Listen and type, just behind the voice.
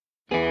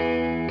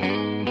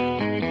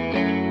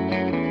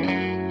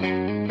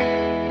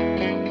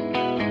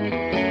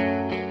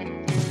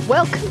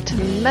Welcome to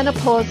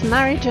Menopause,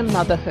 Marriage and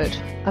Motherhood,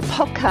 a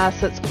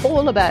podcast that's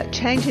all about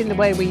changing the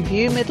way we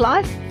view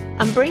midlife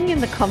and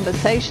bringing the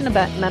conversation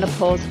about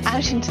menopause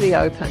out into the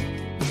open.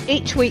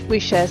 Each week we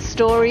share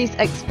stories,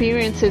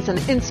 experiences and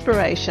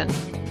inspiration.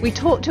 We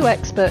talk to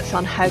experts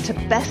on how to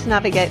best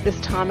navigate this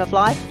time of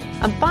life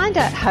and find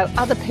out how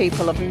other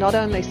people have not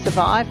only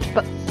survived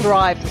but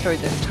thrived through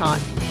this time.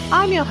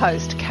 I'm your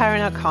host,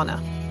 Karen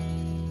O'Connor.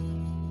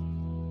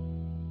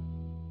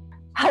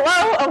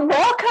 Hello and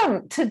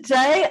welcome.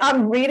 Today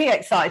I'm really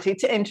excited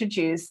to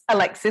introduce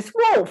Alexis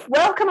Wolfe.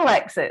 Welcome,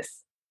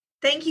 Alexis.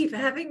 Thank you for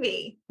having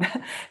me.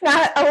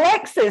 Now,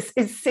 Alexis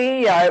is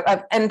CEO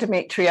of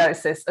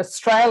Endometriosis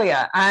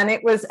Australia, and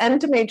it was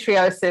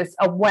Endometriosis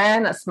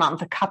Awareness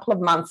Month a couple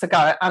of months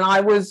ago, and I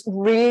was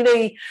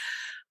really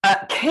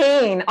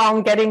keen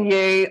on getting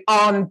you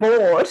on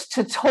board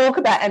to talk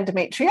about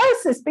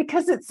endometriosis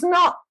because it's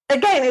not,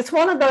 again, it's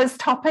one of those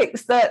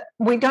topics that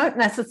we don't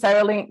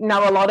necessarily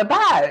know a lot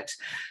about.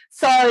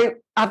 So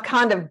I've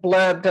kind of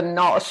blurbed and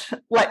not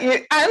let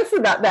you answer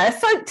that there.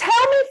 So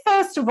tell me,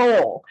 first of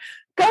all,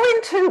 go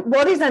into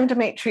what is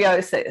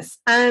endometriosis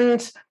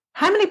and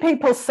how many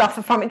people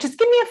suffer from it. Just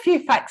give me a few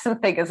facts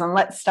and figures and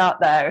let's start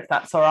there, if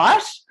that's all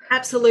right.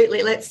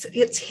 Absolutely. Let's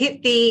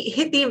hit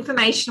the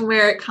information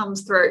where it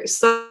comes through.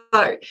 So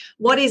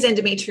what is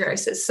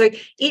endometriosis? So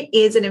it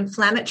is an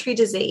inflammatory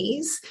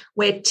disease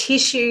where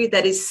tissue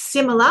that is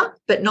similar,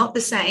 but not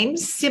the same,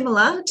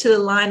 similar to the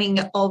lining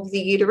of the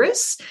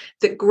uterus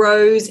that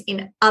grows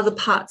in other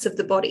parts of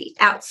the body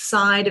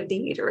outside of the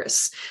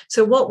uterus.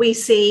 So what we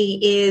see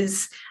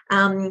is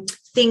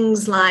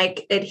things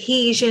like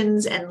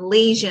adhesions and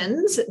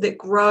lesions that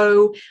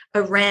grow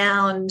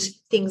around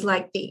things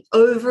like the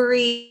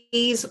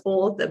ovaries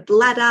or the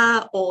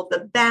bladder or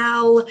the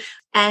bowel.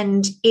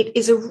 And it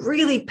is a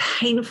really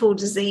painful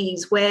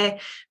disease where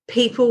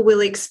people will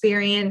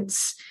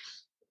experience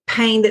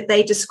pain that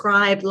they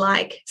describe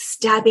like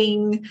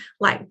stabbing,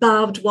 like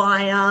barbed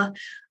wire,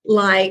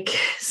 like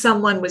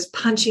someone was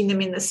punching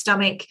them in the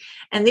stomach.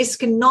 And this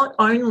can not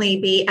only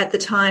be at the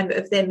time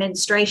of their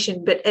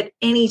menstruation, but at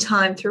any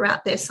time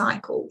throughout their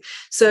cycle.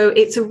 So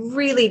it's a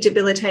really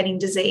debilitating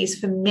disease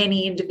for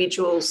many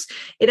individuals.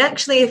 It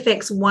actually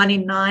affects 1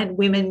 in 9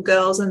 women,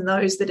 girls, and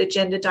those that are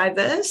gender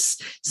diverse.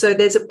 So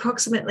there's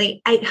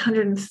approximately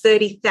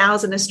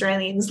 830,000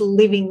 Australians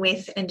living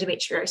with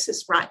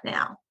endometriosis right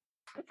now.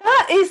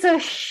 That is a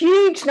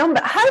huge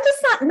number. How does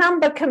that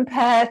number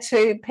compare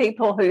to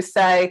people who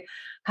say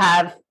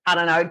have, I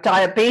don't know,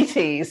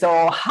 diabetes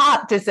or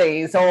heart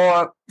disease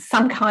or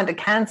some kind of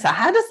cancer?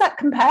 How does that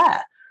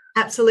compare?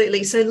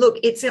 Absolutely. So look,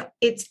 it's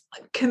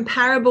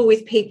comparable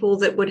with people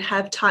that would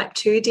have type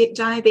 2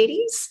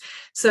 diabetes.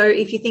 So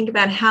if you think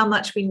about how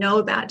much we know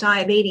about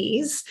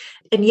diabetes,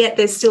 and yet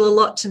there's still a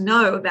lot to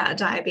know about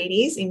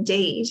diabetes,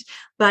 indeed,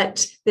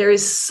 but there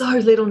is so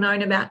little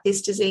known about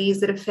this disease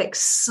that affects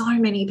so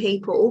many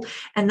people.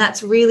 And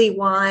that's really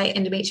why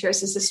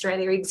Endometriosis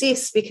Australia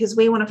exists, because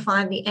we want to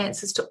find the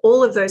answers to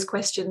all of those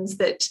questions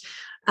that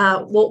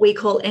what we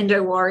call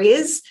endo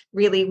warriors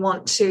really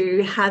want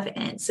to have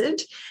answered,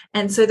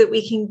 and so that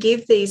we can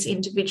give these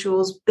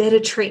individuals better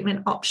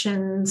treatment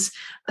options,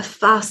 a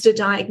faster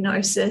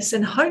diagnosis,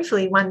 and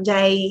hopefully one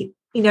day,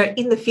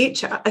 in the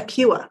future, a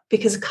cure,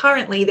 because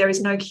currently there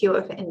is no cure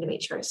for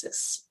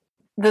endometriosis.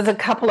 There's a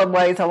couple of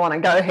ways I want to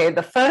go here.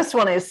 The first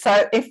one is,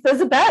 so if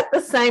there's about the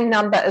same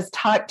number as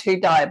type 2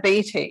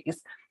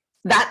 diabetes,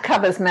 that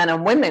covers men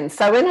and women.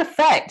 So in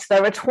effect,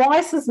 there are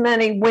twice as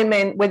many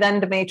women with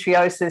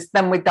endometriosis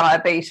than with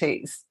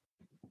diabetes.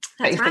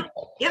 That's right.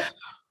 Yep.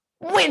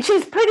 Which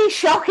is pretty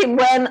shocking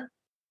when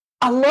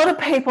a lot of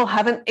people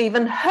haven't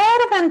even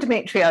heard of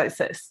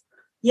endometriosis.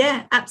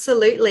 Yeah,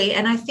 absolutely.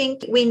 And I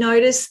think we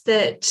noticed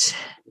that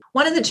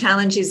one of the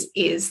challenges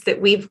is that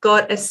we've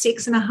got a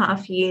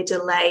 6.5-year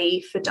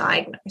delay for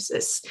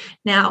diagnosis.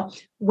 Now,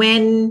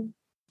 when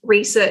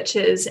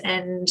researchers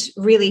and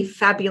really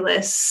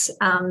fabulous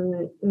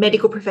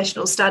medical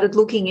professionals started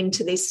looking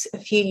into this a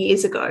few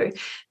years ago,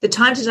 the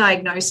time to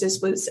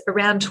diagnosis was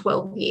around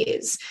 12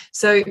 years.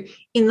 So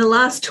in the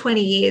last 20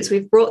 years,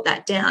 we've brought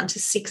that down to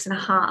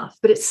 6.5,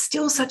 but it's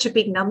still such a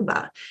big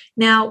number.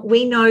 Now,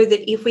 we know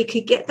that if we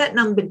could get that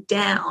number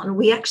down,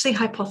 we actually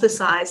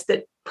hypothesize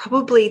that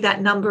probably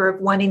that number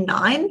of 1 in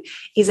 9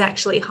 is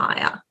actually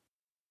higher.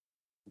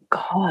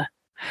 God.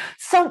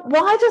 So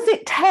why does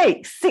it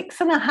take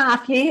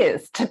 6.5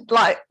 years to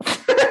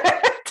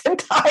to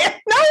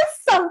diagnose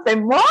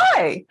something?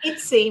 Why? It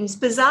seems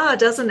bizarre,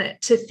 doesn't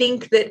it, to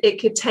think that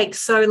it could take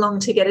so long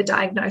to get a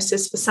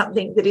diagnosis for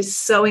something that is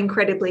so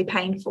incredibly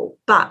painful.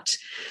 But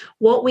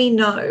what we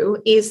know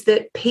is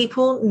that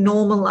people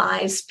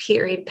normalize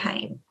period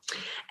pain.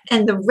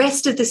 And the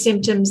rest of the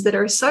symptoms that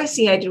are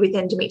associated with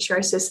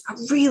endometriosis are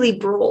really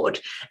broad.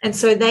 And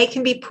so they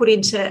can be put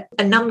into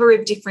a number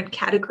of different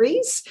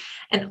categories.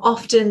 And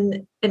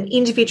often an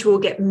individual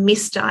will get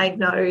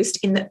misdiagnosed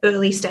in the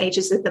early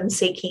stages of them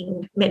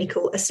seeking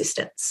medical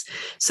assistance.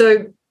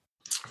 So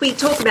we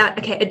talk about,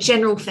 okay, a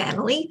general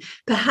family,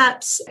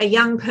 perhaps a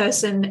young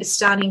person is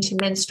starting to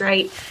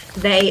menstruate,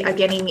 they are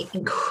getting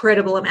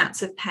incredible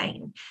amounts of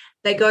pain.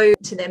 They go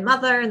to their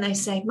mother and they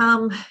say,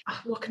 Mum,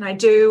 what can I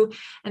do?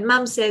 And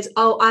Mum says,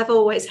 oh, I've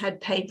always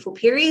had painful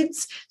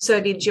periods. So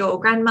did your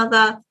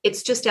grandmother.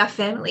 It's just our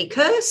family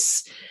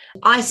curse.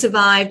 I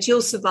survived,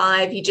 you'll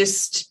survive. You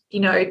just,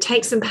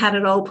 take some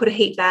Panadol, put a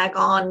heat bag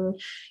on,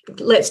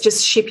 let's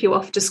just ship you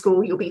off to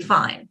school, you'll be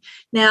fine.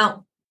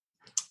 Now,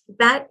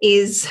 that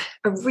is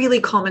a really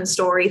common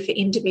story for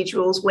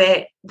individuals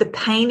where the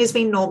pain has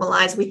been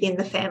normalized within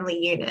the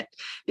family unit,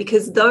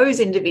 because those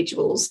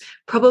individuals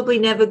probably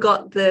never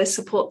got the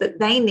support that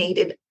they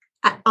needed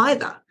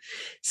either.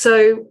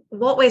 So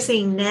what we're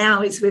seeing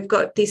now is we've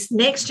got this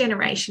next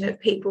generation of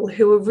people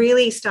who are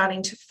really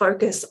starting to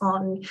focus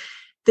on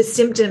the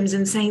symptoms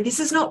and saying, this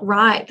is not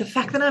right. The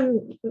fact that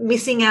I'm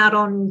missing out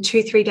on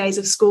 2-3 days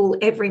of school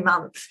every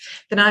month,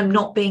 that I'm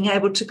not being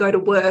able to go to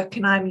work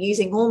and I'm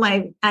using all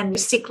my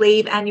sick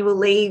leave, annual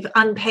leave,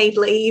 unpaid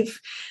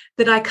leave,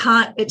 that I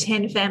can't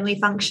attend family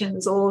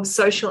functions or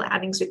social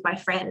outings with my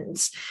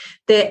friends.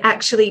 They're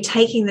actually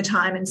taking the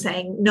time and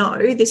saying,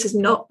 no, this is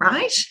not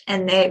right.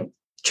 And they're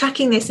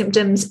tracking their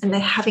symptoms and they're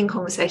having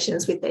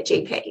conversations with their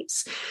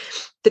GPs.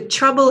 The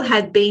trouble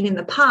had been in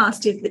the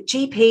past is that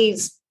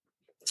GPs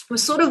were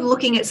sort of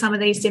looking at some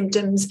of these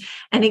symptoms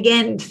and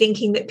again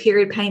thinking that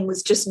period pain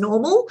was just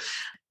normal,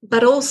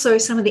 but also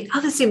some of the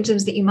other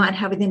symptoms that you might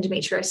have with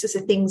endometriosis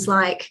are things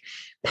like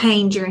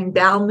pain during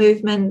bowel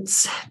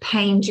movements,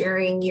 pain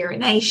during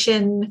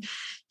urination.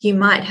 You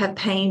might have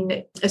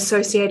pain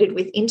associated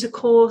with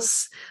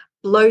intercourse,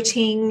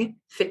 bloating,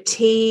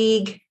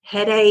 fatigue,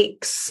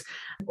 headaches.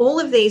 All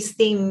of these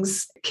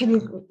things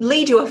can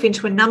lead you off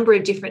into a number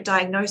of different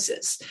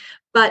diagnoses.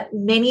 But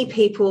many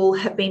people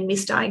have been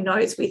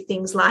misdiagnosed with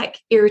things like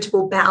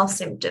irritable bowel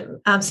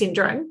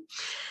syndrome.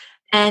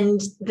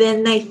 And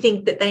then they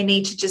think that they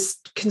need to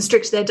just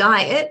constrict their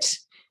diet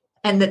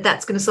and that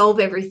that's going to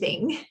solve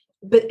everything,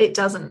 but it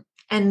doesn't.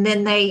 And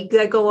then they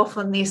go off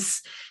on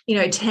this,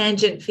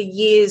 tangent for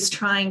years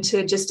trying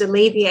to just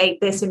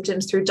alleviate their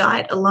symptoms through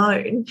diet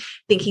alone,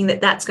 thinking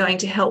that that's going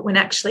to help when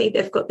actually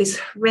they've got this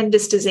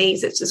horrendous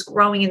disease that's just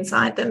growing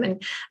inside them.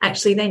 And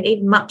actually they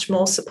need much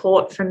more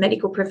support from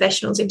medical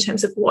professionals in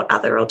terms of what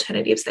other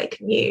alternatives they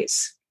can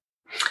use.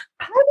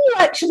 How do you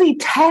actually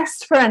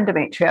test for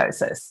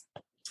endometriosis?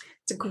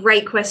 It's a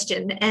great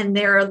question. And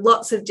there are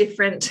lots of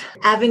different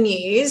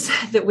avenues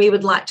that we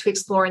would like to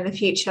explore in the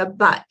future.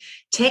 But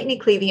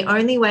technically, the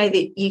only way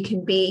that you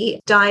can be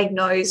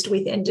diagnosed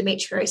with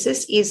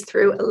endometriosis is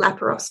through a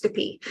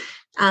laparoscopy.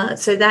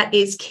 So that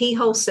is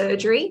keyhole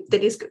surgery,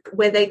 that is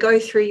where they go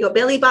through your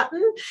belly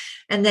button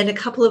and then a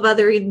couple of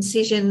other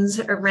incisions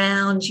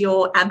around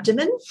your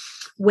abdomen,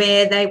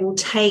 where they will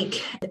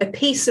take a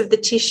piece of the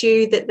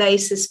tissue that they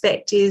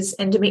suspect is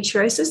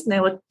endometriosis and they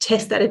will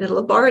test that in a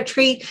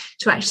laboratory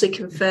to actually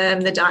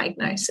confirm the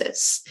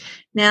diagnosis.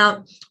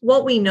 Now,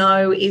 what we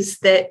know is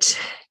that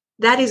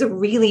that is a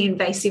really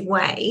invasive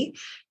way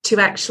to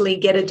actually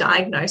get a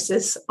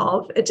diagnosis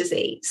of a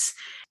disease.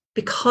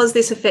 Because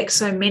this affects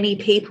so many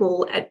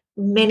people at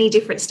many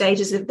different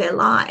stages of their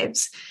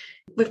lives,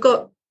 we've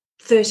got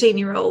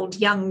 13-year-old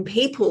young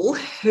people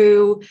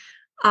who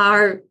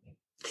are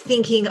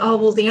thinking, oh,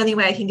 well, the only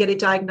way I can get a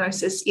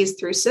diagnosis is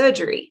through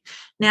surgery.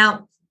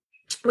 Now,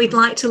 we'd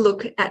like to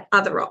look at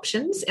other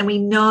options, and we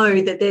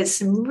know that there's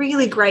some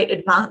really great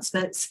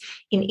advancements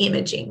in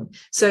imaging.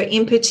 So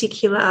in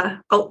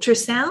particular,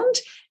 ultrasound,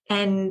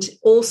 and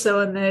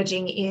also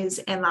emerging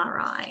is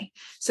MRI.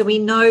 So we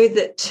know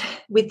that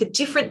with the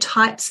different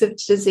types of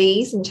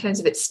disease in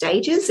terms of its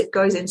stages, it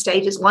goes in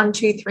stages 1,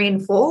 2, 3,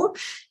 and 4,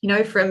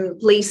 from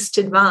least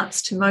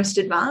advanced to most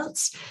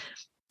advanced.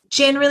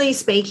 Generally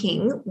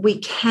speaking, we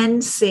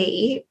can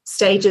see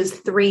stages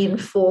 3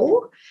 and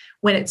 4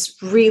 when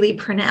it's really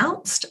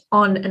pronounced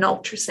on an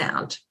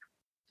ultrasound.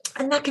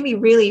 And that can be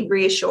really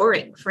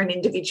reassuring for an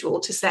individual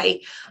to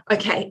say,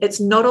 okay,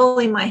 it's not all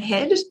in my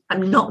head.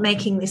 I'm not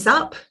making this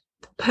up.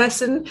 The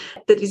person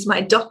that is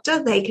my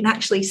doctor, they can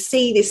actually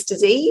see this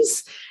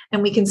disease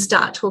and we can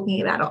start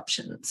talking about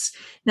options.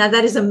 Now,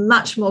 that is a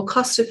much more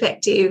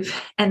cost-effective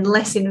and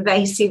less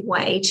invasive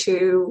way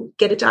to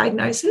get a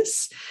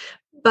diagnosis,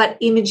 but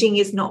imaging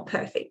is not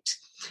perfect.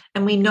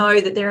 And we know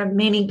that there are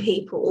many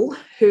people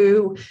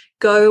who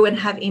go and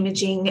have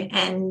imaging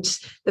and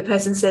the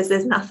person says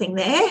there's nothing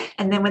there.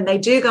 And then when they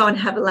do go and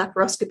have a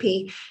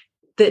laparoscopy,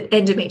 that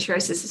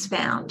endometriosis is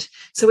found.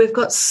 So we've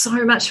got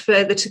so much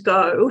further to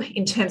go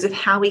in terms of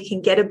how we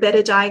can get a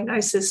better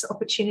diagnosis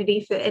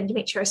opportunity for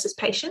endometriosis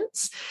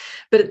patients.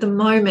 But at the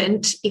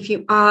moment, if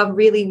you are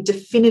really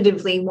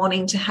definitively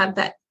wanting to have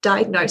that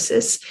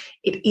diagnosis,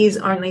 it is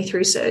only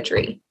through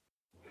surgery.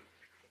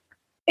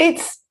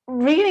 It's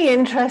really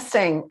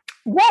interesting.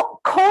 What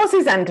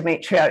causes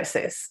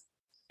endometriosis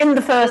in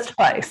the first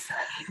place?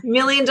 $1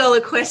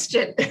 million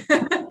question.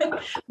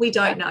 We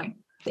don't know.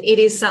 It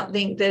is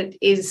something that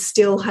is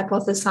still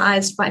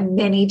hypothesized by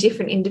many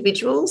different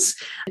individuals,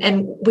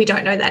 and we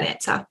don't know that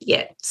answer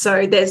yet.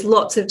 So there's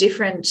lots of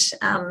different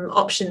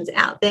options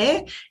out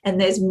there,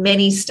 and there's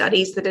many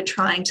studies that are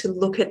trying to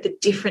look at the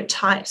different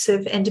types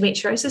of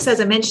endometriosis. As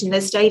I mentioned,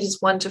 there's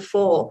stages 1 to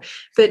 4,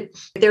 but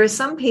there are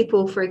some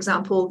people, for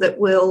example, that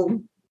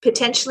will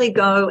potentially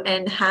go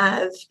and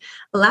have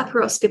a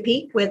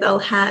laparoscopy where they'll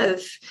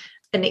have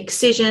an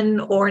excision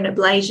or an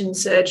ablation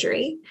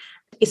surgery.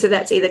 So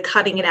that's either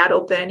cutting it out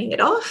or burning it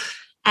off.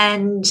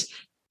 And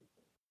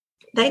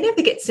they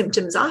never get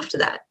symptoms after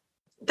that.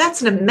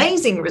 That's an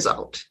amazing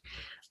result.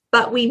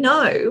 But we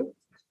know,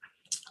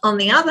 on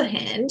the other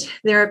hand,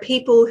 there are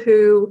people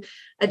who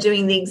are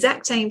doing the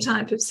exact same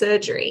type of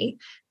surgery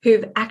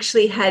who've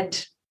actually had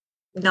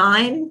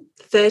 9,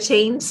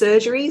 13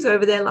 surgeries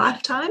over their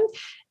lifetime,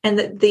 and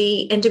that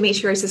the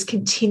endometriosis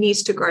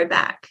continues to grow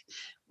back.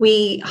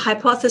 We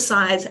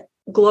hypothesize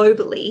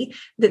globally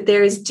that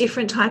there is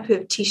different type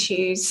of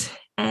tissues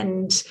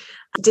and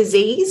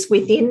disease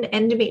within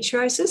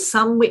endometriosis,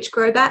 some which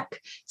grow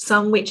back,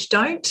 some which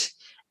don't,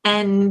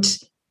 and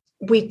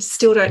we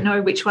still don't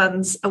know which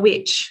ones are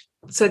which.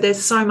 So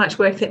there's so much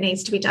work that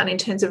needs to be done in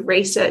terms of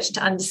research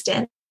to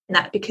understand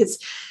that, because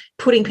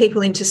putting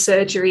people into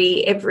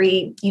surgery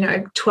every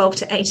 12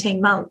 to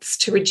 18 months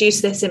to reduce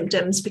their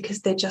symptoms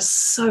because they're just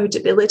so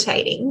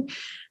debilitating,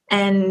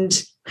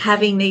 and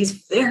having these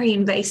very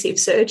invasive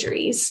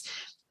surgeries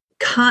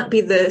can't be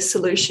the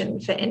solution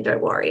for endo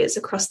warriors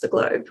across the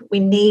globe. We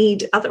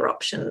need other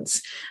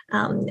options.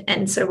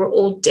 And so we're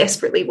all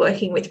desperately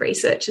working with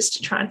researchers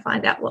to try and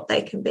find out what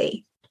they can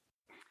be.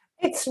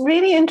 It's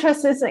really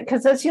interesting, isn't it?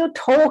 Because as you're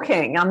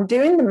talking, I'm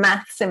doing the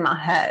maths in my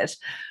head.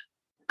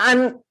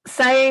 I'm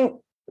saying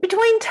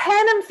between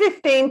 10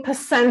 and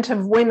 15%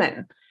 of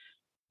women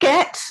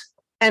get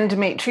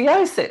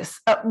endometriosis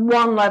at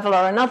one level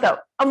or another,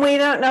 and we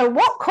don't know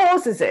what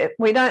causes it.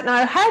 We don't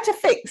know how to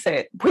fix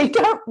it. We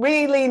don't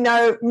really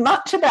know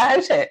much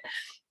about it.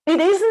 It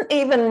isn't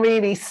even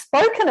really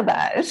spoken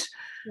about.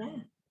 Yeah.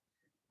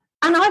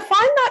 And I find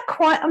that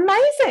quite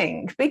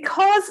amazing,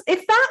 because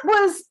if that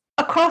was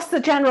across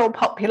the general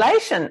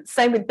population,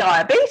 say with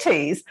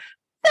diabetes,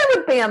 there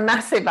would be a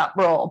massive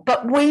uproar.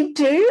 But we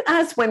do,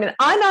 as women.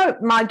 I know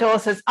my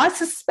daughters, I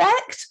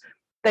suspect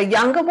the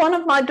younger one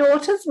of my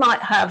daughters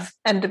might have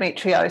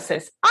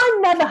endometriosis. I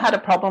never had a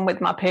problem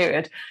with my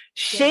period.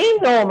 She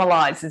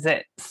normalizes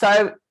it.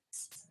 So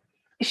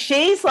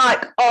she's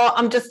like, oh,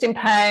 I'm just in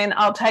pain.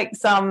 I'll take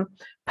some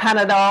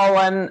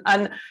Panadol.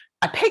 And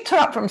I picked her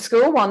up from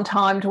school one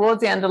time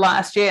towards the end of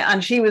last year,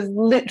 and she was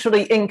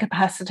literally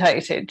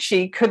incapacitated.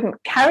 She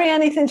couldn't carry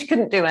anything. She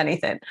couldn't do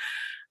anything.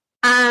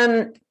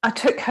 And I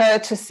took her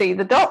to see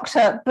the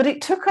doctor, but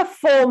it took her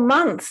 4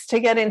 months to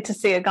get in to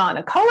see a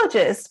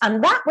gynecologist.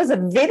 And that was a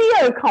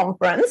video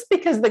conference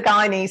because the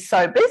gynae's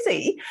so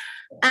busy.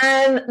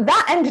 And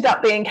that ended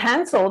up being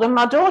cancelled. And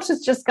my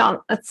daughter's just gone,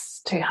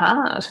 it's too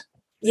hard.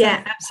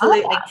 Yeah,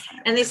 absolutely.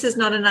 And this is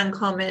not an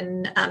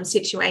uncommon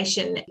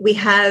situation. We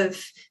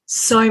have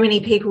so many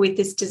people with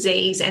this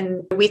disease,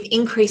 and with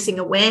increasing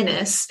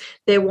awareness,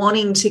 they're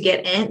wanting to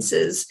get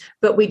answers,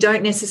 but we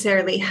don't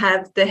necessarily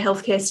have the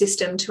healthcare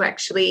system to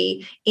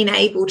actually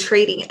enable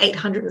treating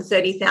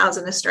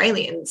 830,000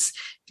 Australians.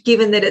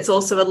 Given that it's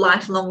also a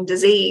lifelong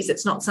disease,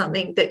 it's not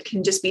something that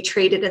can just be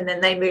treated and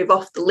then they move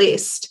off the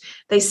list.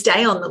 They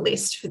stay on the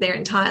list for their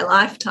entire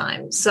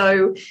lifetime.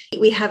 So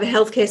we have a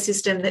healthcare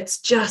system that's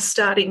just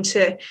starting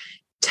to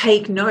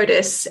take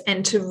notice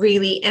and to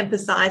really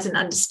empathise and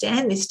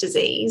understand this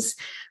disease,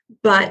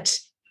 but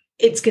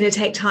it's going to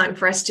take time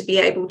for us to be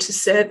able to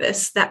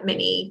service that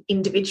many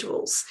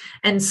individuals.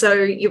 And so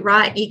you're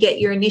right, you get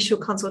your initial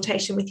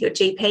consultation with your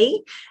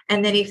GP,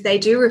 and then if they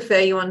do refer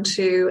you on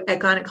to a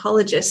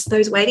gynecologist,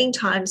 those waiting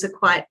times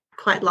are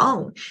quite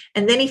long.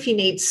 And then if you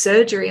need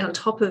surgery on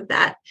top of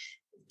that,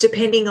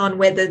 depending on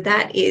whether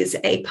that is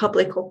a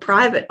public or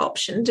private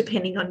option,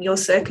 depending on your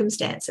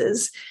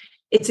circumstances,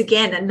 it's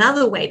again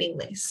another waiting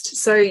list.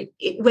 So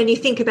when you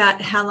think about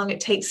how long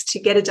it takes to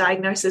get a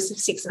diagnosis of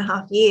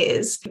 6.5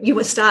 years, you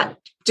will start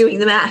doing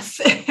the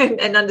math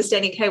and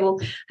understanding, okay, well,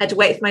 I had to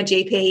wait for my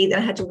GP, then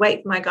I had to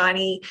wait for my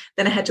gynae,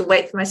 then I had to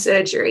wait for my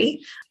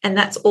surgery. And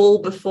that's all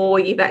before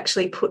you've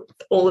actually put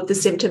all of the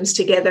symptoms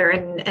together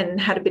and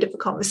had a bit of a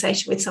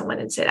conversation with someone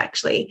and said,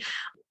 actually,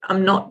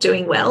 I'm not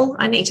doing well.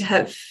 I need to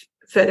have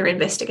further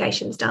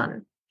investigations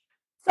done.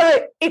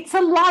 So it's a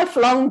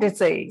lifelong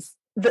disease.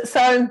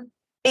 So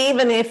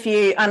even if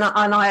you, and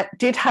I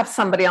did have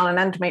somebody on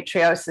an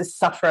endometriosis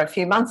sufferer a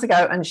few months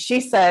ago, and she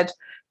said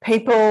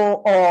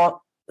people, or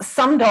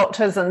some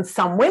doctors and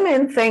some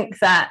women, think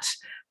that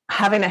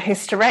having a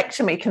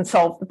hysterectomy can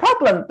solve the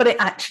problem, but it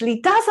actually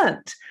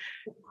doesn't.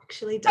 It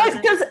actually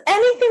doesn't. Does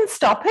anything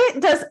stop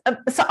it?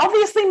 So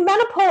obviously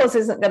menopause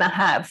isn't going to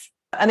have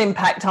an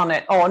impact on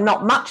it, or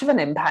not much of an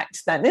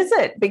impact then, is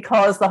it?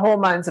 Because the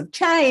hormones have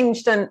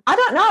changed, and I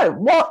don't know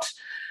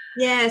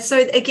Yeah.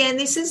 So again,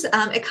 this is,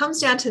 it comes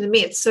down to the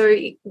myth. So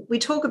we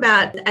talk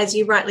about, as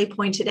you rightly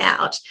pointed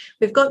out,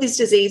 we've got this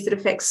disease that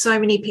affects so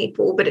many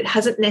people, but it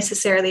hasn't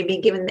necessarily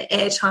been given the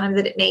airtime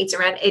that it needs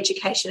around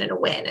education and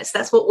awareness.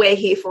 That's what we're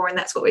here for, and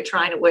that's what we're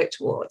trying to work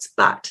towards.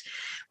 But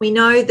we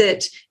know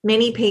that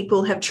many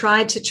people have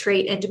tried to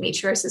treat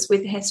endometriosis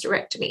with a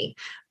hysterectomy.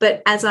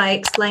 But as I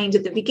explained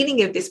at the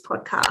beginning of this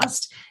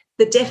podcast,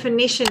 the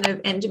definition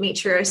of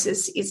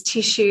endometriosis is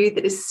tissue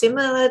that is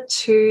similar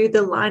to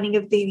the lining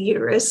of the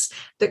uterus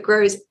that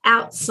grows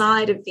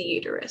outside of the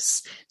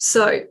uterus.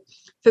 So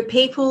for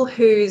people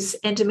whose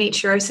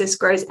endometriosis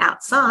grows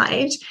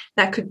outside,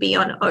 that could be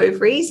on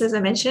ovaries, as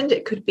I mentioned,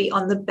 it could be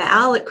on the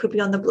bowel, it could be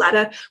on the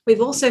bladder.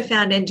 We've also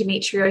found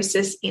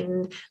endometriosis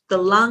in the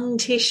lung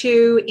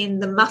tissue, in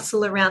the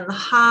muscle around the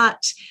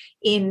heart,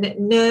 in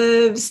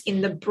nerves,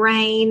 in the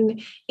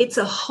brain. It's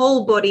a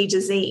whole body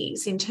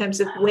disease in terms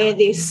of where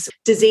this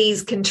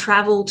disease can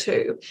travel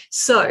to.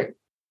 So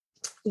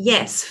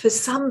yes, for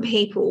some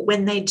people,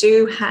 when they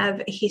do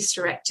have a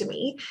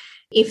hysterectomy,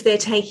 if they're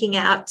taking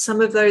out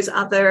some of those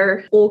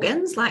other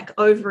organs like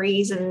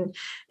ovaries and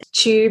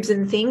tubes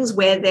and things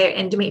where their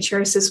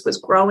endometriosis was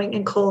growing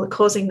and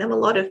causing them a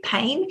lot of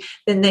pain,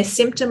 then their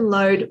symptom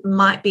load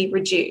might be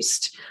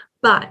reduced.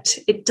 But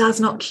it does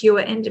not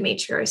cure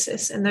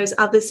endometriosis, and those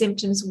other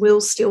symptoms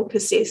will still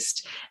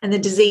persist, and the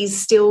disease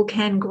still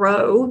can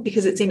grow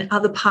because it's in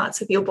other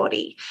parts of your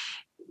body.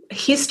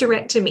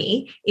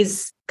 Hysterectomy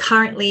is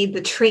currently the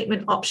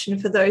treatment option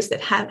for those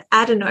that have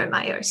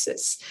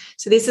adenomyosis.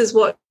 So this is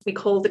what we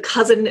call the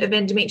cousin of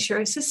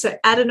endometriosis. So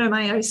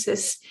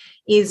adenomyosis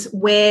is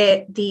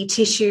where the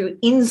tissue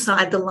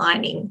inside the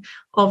lining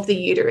of the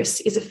uterus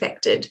is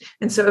affected.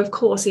 And so, of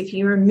course, if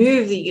you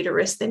remove the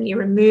uterus, then you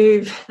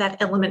remove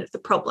that element of the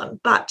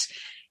problem. But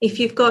if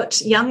you've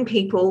got young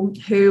people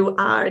who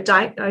are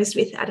diagnosed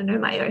with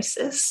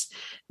adenomyosis,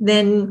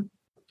 then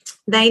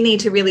they need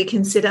to really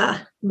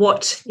consider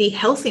what the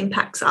health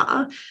impacts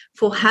are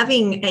for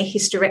having a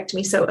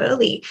hysterectomy so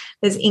early.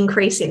 There's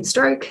increase in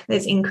stroke,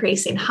 there's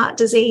increase in heart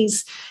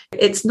disease.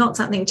 It's not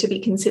something to be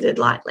considered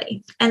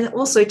lightly. And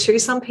also, too,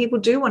 some people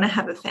do want to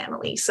have a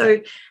family.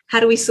 So how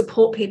do we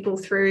support people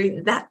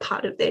through that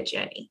part of their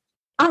journey?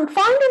 I'm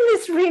finding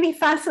this really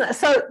fascinating.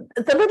 So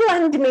the little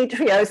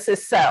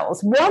endometriosis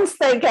cells, once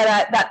they get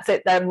out, that's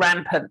it, they're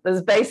rampant.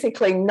 There's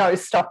basically no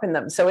stopping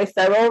them. So if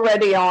they're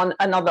already on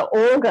another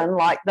organ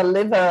like the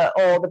liver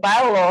or the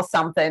bowel or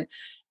something,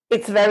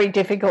 it's very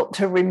difficult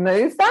to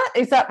remove that.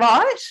 Is that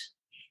right?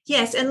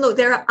 Yes. And look,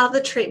 there are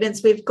other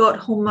treatments. We've got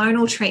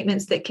hormonal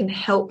treatments that can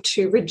help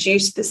to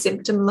reduce the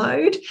symptom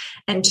load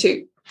and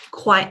to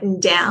quieten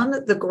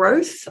down the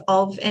growth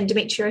of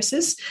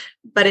endometriosis,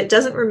 but it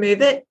doesn't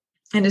remove it.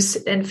 And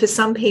for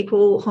some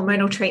people,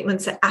 hormonal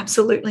treatments are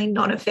absolutely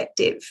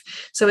non-effective.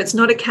 So it's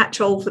not a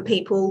catch-all for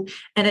people.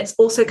 And it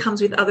also comes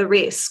with other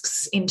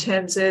risks in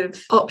terms of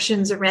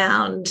options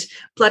around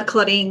blood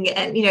clotting.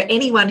 And,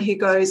 anyone who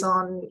goes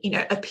on,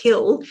 a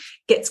pill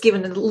gets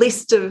given a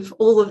list of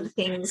all of the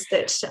things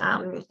that,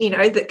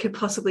 that could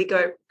possibly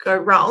go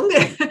wrong.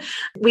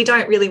 We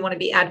don't really want to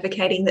be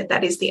advocating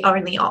that is the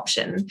only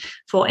option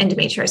for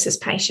endometriosis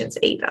patients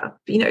either,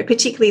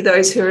 particularly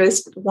those who are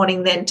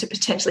wanting then to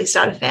potentially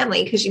start a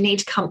family, because you need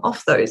to come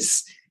off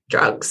those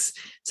drugs.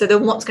 So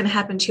then what's going to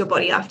happen to your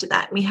body after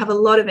that? And we have a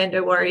lot of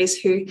endo warriors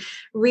who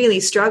really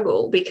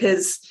struggle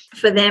because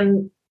for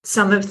them,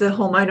 some of the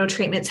hormonal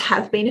treatments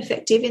have been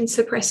effective in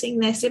suppressing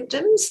their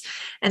symptoms.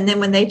 And then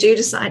when they do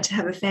decide to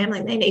have a family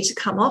and they need to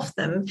come off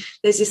them,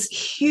 there's this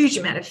huge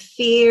amount of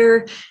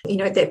fear,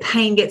 their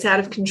pain gets out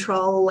of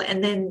control.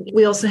 And then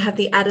we also have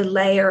the added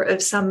layer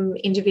of some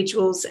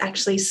individuals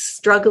actually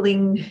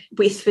struggling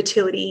with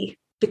fertility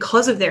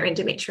because of their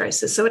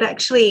endometriosis. So it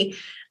actually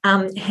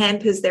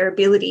hampers their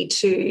ability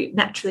to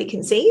naturally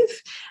conceive,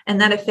 and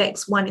that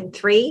affects 1 in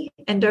 3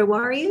 endo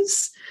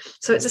warriors.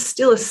 So it's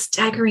still a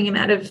staggering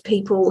amount of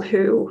people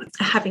who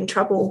are having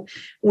trouble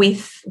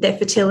with their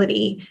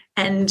fertility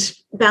and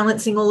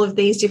balancing all of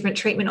these different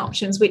treatment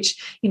options,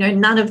 which,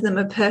 none of them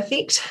are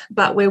perfect,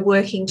 but we're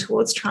working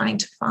towards trying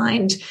to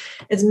find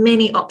as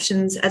many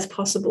options as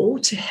possible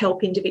to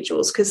help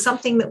individuals, because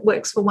something that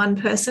works for one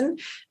person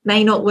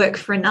may not work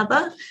for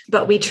another,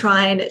 but we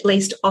try and at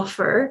least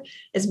offer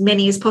as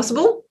many as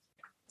possible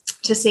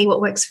to see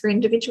what works for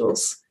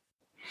individuals.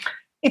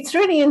 It's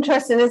really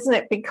interesting, isn't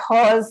it?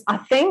 Because I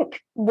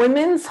think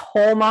women's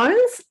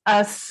hormones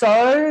are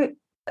so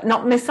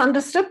not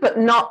misunderstood, but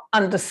not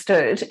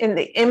understood in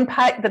the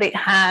impact that it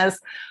has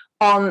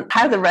on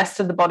how the rest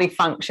of the body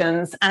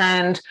functions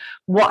and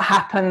what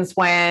happens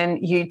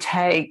when you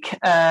take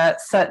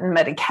certain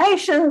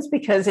medications,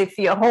 because if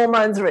your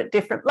hormones are at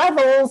different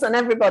levels and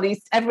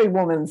every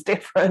woman's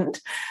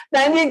different,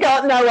 then you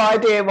got no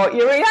idea what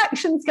your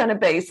reaction's going to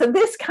be. So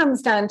this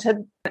comes down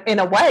to, in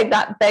a way,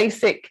 that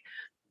basic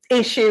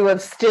issue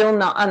of still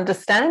not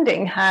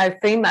understanding how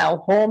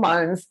female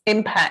hormones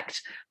impact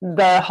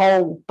the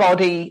whole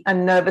body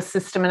and nervous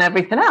system and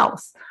everything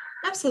else.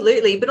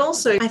 Absolutely. But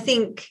also, I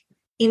think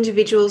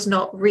individuals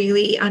not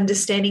really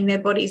understanding their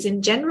bodies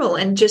in general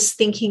and just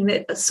thinking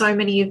that so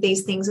many of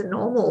these things are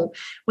normal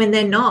when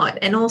they're not.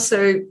 And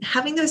also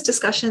having those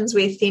discussions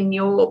within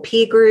your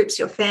peer groups,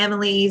 your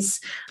families.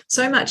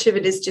 So much of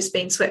it has just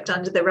been swept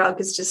under the rug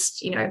as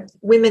just,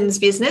 women's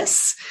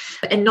business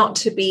and not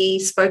to be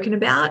spoken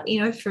about,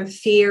 for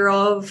fear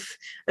of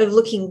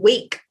looking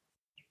weak.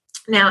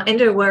 Now,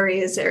 endo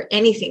warriors are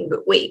anything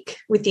but weak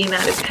with the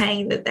amount of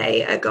pain that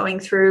they are going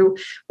through,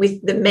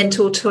 with the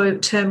mental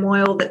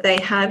turmoil that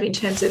they have in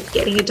terms of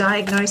getting a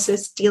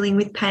diagnosis, dealing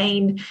with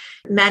pain,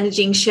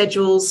 managing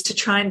schedules to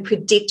try and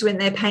predict when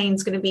their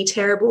pain's going to be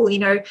terrible.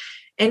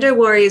 Endo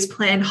warriors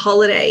plan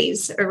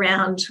holidays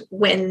around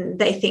when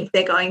they think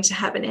they're going to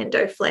have an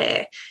endo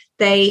flare.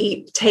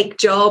 They take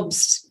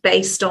jobs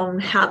based on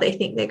how they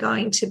think they're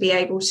going to be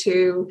able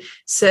to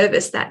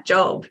service that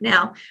job.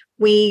 Now,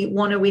 we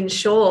want to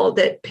ensure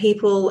that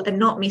people are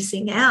not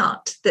missing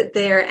out, that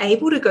they're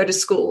able to go to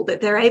school,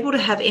 that they're able to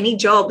have any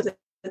job that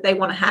they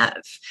want to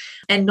have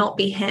and not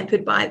be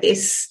hampered by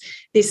this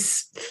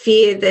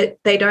fear that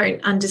they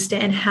don't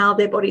understand how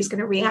their body's going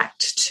to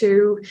react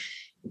to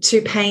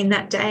pain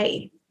that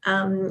day.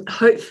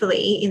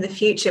 Hopefully in the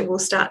future, we'll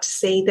start to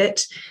see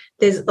that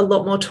there's a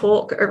lot more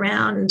talk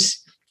around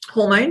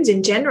hormones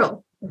in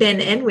general,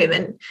 men and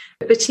women,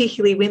 but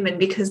particularly women,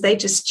 because they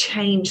just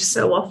change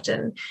so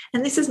often.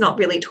 And this is not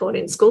really taught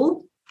in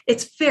school.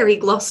 It's very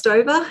glossed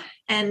over.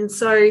 And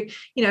so,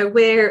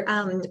 we're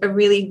a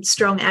really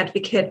strong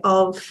advocate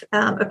of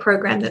a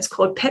program that's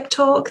called Pep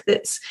Talk,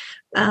 that's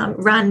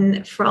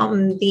run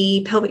from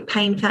the Pelvic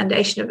Pain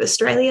Foundation of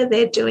Australia.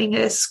 They're doing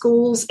a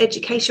schools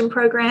education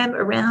program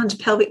around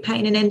pelvic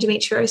pain and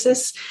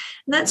endometriosis.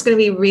 And that's going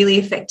to be really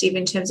effective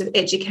in terms of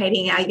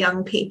educating our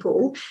young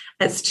people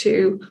as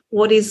to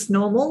what is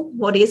normal,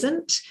 what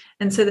isn't,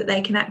 and so that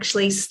they can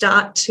actually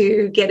start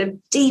to get a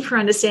deeper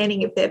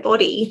understanding of their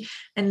body,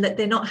 and that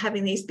they're not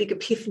having these big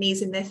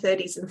epiphanies in their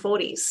 30s and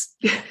 40s,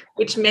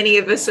 which many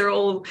of us are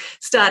all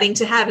starting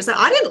to have. It's like,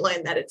 I didn't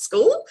learn that at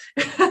school.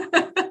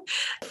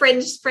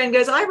 Friend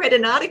goes, I read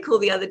an article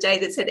the other day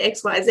that said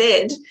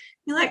XYZ.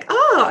 You're like,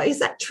 oh, is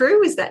that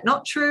true? Is that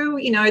not true?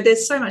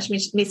 There's so much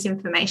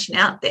misinformation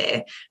out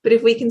there. But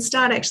if we can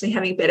start actually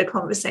having better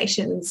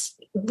conversations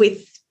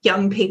with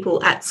young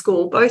people at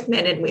school, both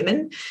men and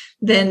women,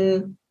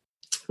 then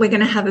we're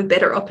going to have a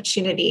better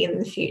opportunity in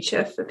the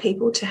future for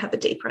people to have a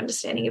deeper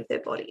understanding of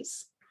their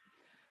bodies.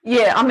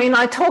 Yeah,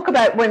 I talk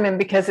about women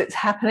because it's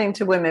happening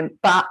to women,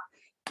 but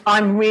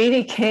I'm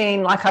really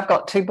keen, like I've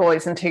got 2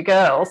 boys and 2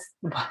 girls.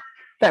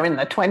 They're in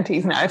their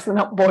 20s now, so they're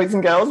not boys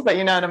and girls, but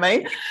you know what I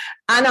mean.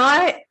 And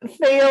I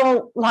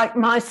feel like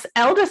my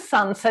eldest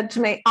son said to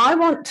me, I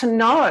want to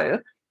know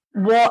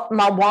what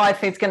my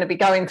wife is going to be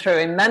going through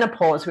in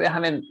menopause. We were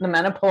having the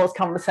menopause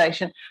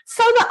conversation,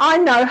 so that I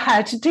know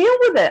how to deal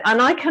with it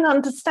and I can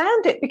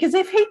understand it. Because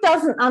if he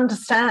doesn't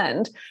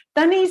understand,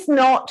 then he's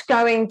not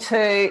going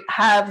to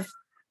have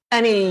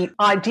any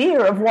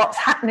idea of what's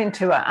happening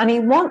to her, and he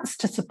wants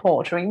to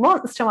support her, he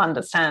wants to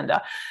understand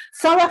her.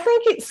 So I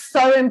think it's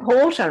so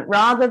important,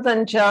 rather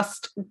than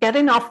just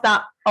getting off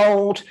that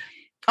old,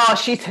 oh,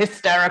 she's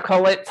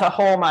hysterical, it's her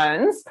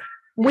hormones.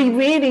 We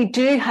really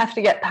do have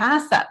to get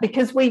past that,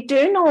 because we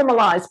do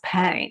normalize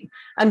pain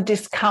and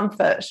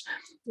discomfort.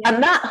 Yeah.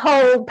 And that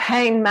whole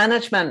pain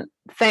management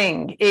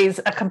thing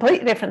is a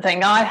completely different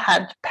thing. I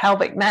had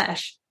pelvic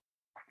mesh,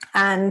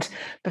 and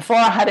before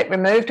I had it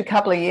removed a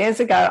couple of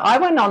years ago, I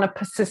went on a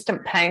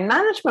persistent pain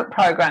management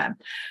program.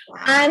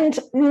 And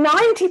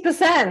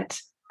 90%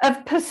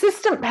 of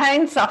persistent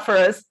pain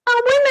sufferers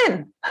are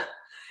women.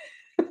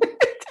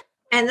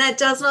 And that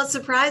does not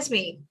surprise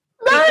me.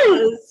 No.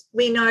 Because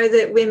we know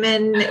that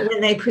women, when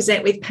they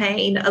present with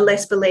pain, are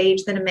less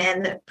believed than a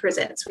man that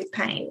presents with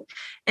pain.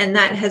 And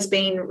that has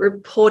been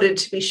reported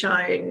to be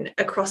shown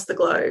across the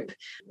globe.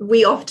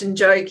 We often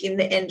joke in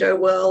the endo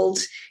world,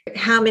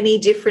 how many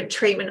different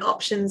treatment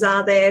options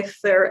are there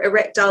for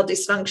erectile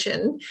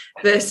dysfunction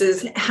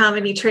versus how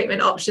many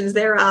treatment options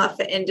there are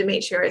for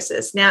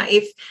endometriosis. Now,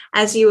 if,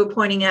 as you were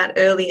pointing out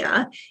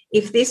earlier,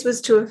 if this was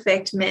to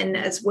affect men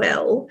as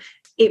well,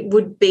 it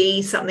would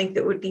be something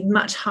that would be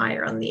much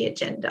higher on the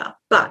agenda.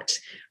 But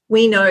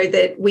we know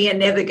that we are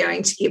never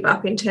going to give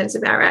up in terms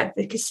of our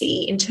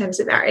advocacy, in terms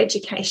of our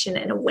education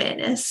and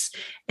awareness.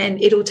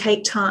 And it'll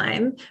take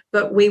time,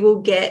 but we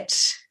will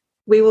get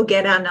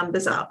our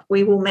numbers up.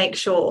 We will make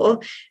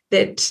sure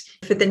that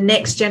for the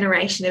next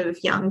generation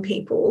of young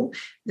people,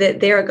 that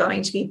there are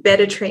going to be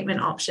better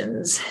treatment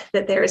options,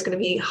 that there is going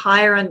to be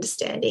higher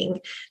understanding,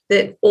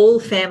 that all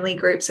family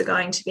groups are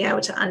going to be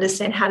able to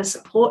understand how to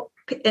support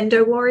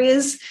endo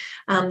warriors,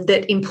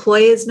 that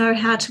employers know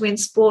how to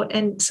support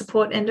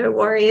endo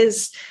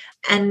warriors,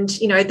 and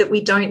that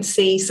we don't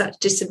see such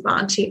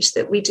disadvantage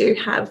that we do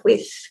have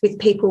with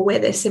people where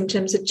their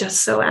symptoms are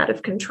just so out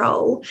of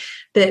control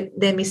that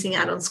they're missing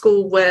out on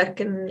school, work,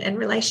 and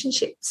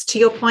relationships. To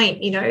your point,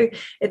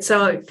 it's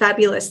so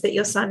fabulous that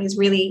your son is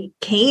really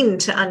keen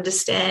to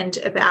understand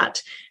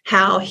about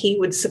how he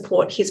would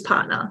support his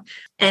partner.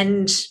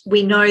 And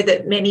we know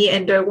that many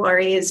endo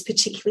warriors,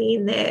 particularly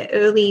in their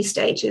early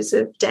stages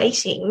of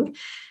dating,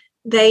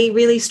 they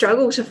really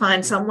struggle to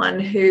find someone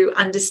who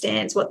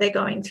understands what they're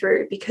going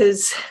through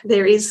because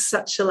there is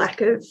such a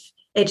lack of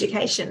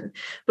education.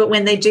 But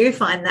when they do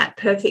find that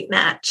perfect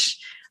match,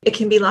 it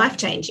can be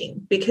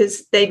life-changing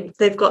because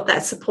they've got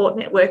that support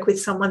network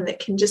with someone that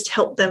can just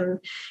help them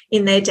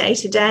in their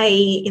day-to-day,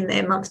 in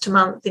their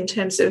month-to-month, in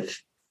terms of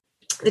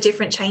the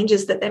different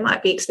changes that they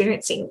might be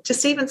experiencing.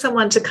 Just even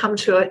someone to come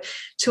to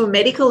a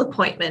medical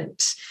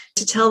appointment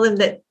to tell them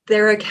that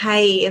they're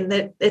okay and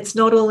that it's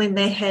not all in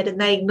their head and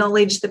they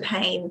acknowledge the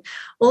pain.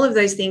 All of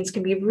those things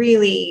can be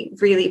really,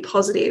 really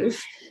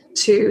positive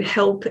to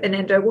help an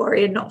endo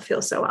warrior not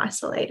feel so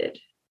isolated.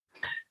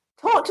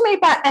 Talk to me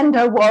about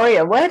endo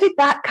warrior. Where did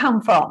that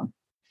come from?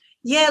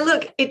 Yeah,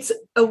 look, it's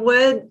a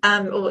word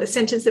or a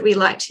sentence that we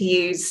like to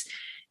use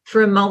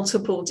for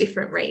multiple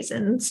different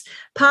reasons.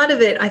 Part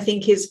of it, I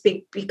think, is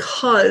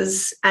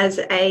because as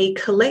a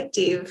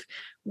collective,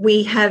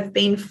 we have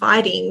been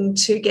fighting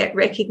to get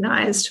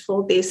recognised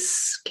for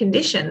this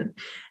condition.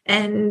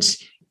 And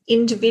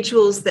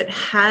individuals that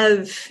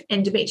have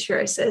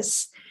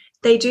endometriosis,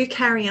 they do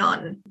carry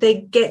on.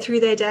 They get through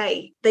their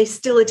day. They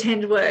still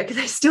attend work.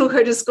 They still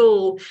go to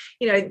school.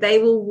 They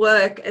will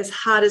work as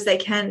hard as they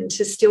can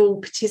to still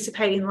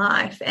participate in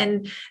life.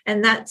 And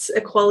that's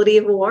a quality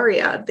of a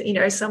warrior,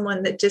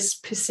 someone that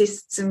just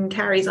persists and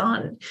carries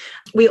on.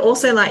 We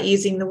also like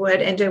using the word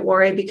endo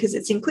warrior because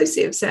it's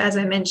inclusive. So as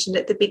I mentioned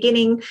at the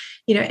beginning,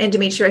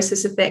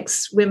 endometriosis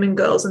affects women,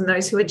 girls, and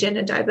those who are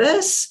gender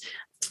diverse.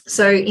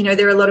 So,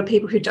 there are a lot of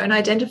people who don't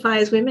identify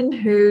as women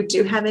who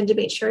do have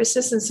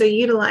endometriosis. And so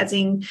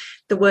utilising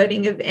the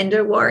wording of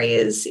endo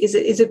warriors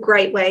is a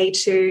great way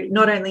to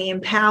not only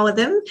empower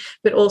them,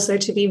 but also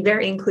to be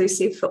very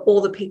inclusive for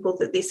all the people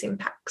that this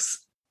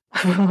impacts.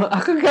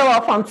 I could go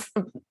off on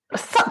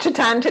such a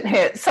tangent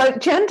here. So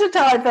gender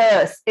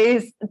diverse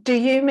do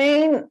you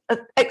mean,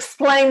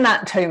 explain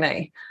that to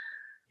me?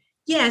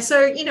 Yeah,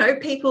 so,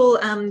 people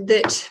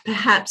that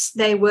perhaps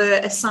they were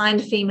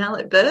assigned female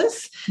at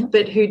birth,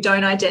 but who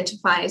don't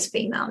identify as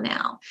female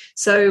now.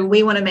 So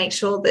we want to make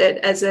sure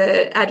that as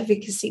an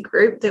advocacy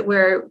group that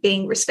we're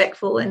being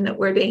respectful and that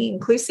we're being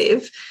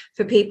inclusive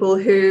for people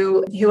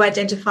who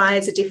identify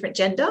as a different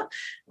gender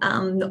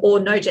or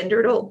no gender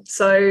at all.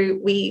 So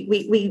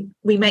we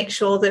make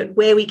sure that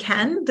where we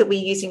can, that we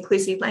use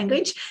inclusive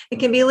language. It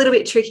can be a little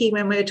bit tricky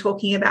when we're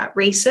talking about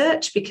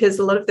research because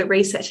a lot of the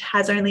research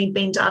has only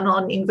been done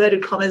on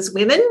inverted commas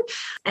women.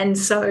 And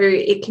so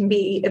it can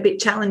be a bit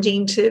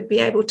challenging to be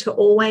able to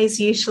always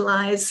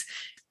utilize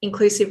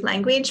inclusive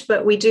language,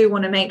 but we do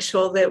want to make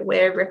sure that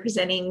we're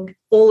representing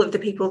all of the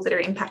people that are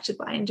impacted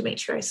by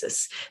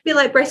endometriosis. A bit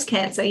like breast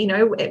cancer,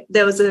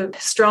 there was a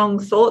strong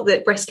thought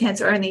that breast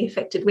cancer only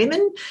affected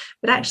women,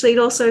 but actually it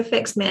also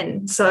affects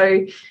men.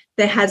 So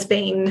there has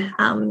been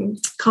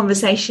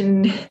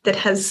conversation that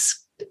has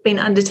been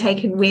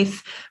undertaken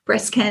with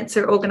breast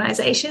cancer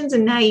organisations,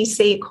 and now you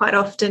see quite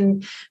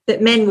often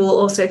that men will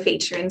also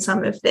feature in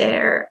some of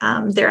their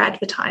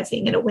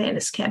advertising and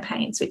awareness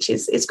campaigns, which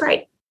is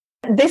great.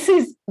 This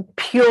is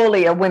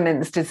purely a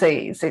women's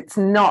disease. It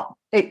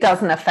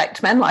doesn't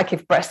affect men like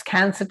if breast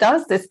cancer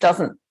does.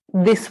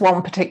 This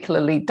one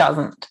particularly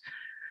doesn't.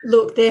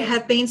 Look, there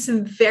have been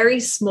some very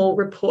small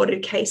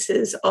reported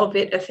cases of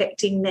it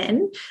affecting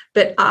men,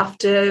 but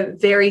after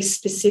very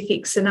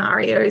specific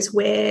scenarios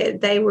where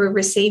they were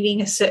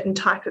receiving a certain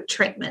type of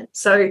treatment.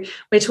 So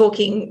we're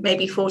talking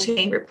maybe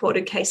 14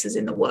 reported cases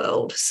in the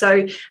world.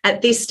 So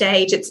at this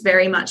stage, it's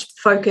very much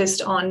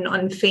focused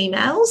on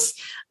females.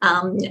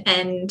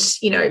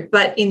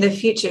 But in the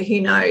future,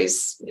 who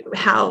knows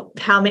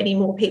how many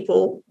more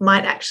people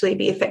might actually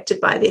be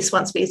affected by this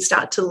once we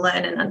start to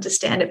learn and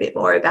understand a bit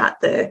more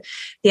about the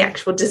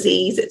actual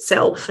disease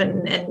itself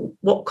and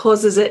what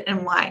causes it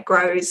and why it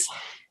grows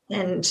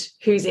and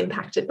who's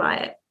impacted by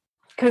it.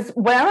 Because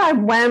where I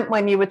went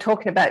when you were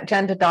talking about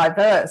gender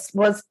diverse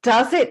was,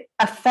 has it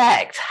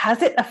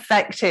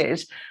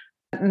affected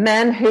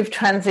men who've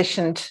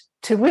transitioned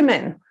to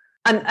women?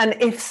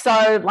 And if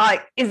so,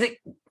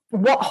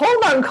 what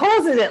hormone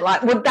causes it?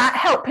 Would that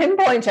help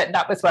pinpoint it?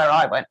 That was where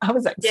I went. I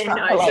was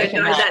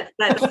extrapolating.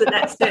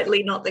 That's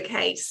certainly not the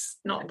case.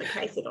 Not the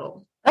case at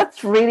all.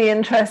 That's really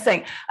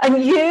interesting.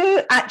 And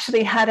you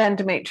actually had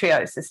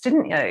endometriosis,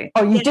 didn't you?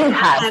 Oh, you do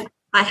have.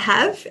 I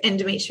have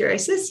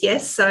endometriosis,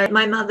 yes. So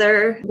my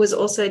mother was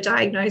also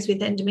diagnosed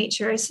with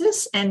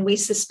endometriosis, and we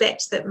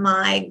suspect that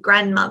my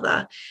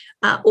grandmother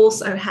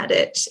also had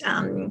it.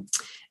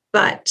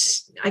 But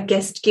I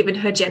guess given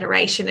her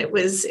generation, it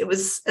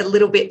was a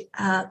little bit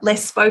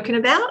less spoken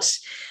about.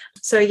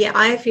 So, yeah,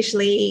 I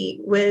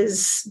officially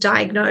was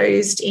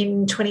diagnosed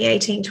in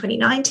 2018,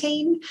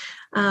 2019,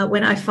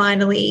 when I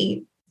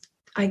finally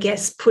I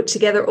guess, put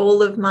together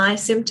all of my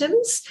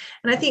symptoms.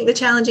 And I think the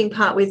challenging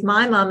part with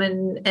my mum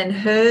and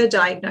her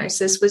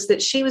diagnosis was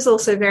that she was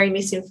also very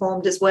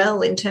misinformed as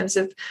well in terms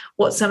of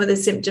what some of the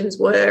symptoms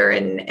were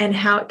and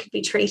how it could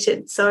be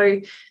treated.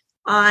 So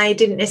I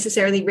didn't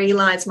necessarily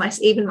realise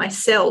even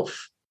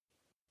myself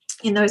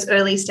in those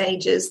early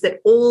stages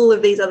that all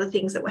of these other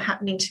things that were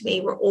happening to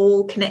me were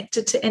all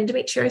connected to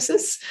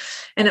endometriosis.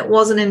 And it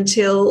wasn't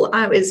until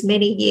I was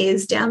many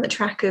years down the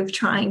track of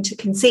trying to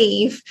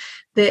conceive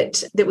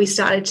that we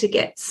started to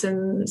get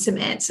some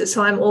answers.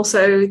 So I'm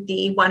also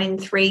the 1 in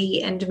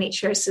 3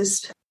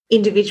 endometriosis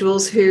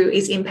individuals who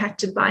is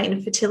impacted by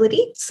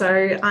infertility.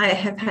 So I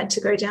have had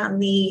to go down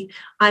the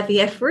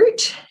IVF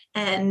route,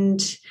 and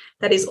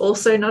that is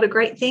also not a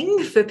great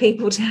thing for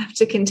people to have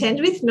to contend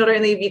with. Not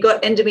only have you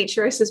got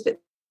endometriosis, but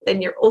then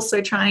you're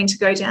also trying to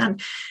go down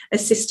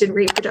assisted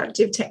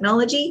reproductive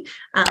technology.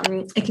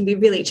 It can be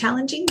really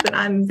challenging, but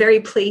I'm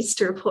very pleased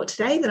to report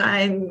today that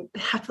I'm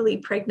happily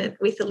pregnant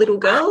with a little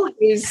girl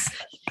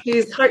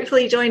who's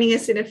hopefully joining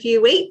us in a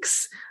few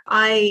weeks.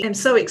 I am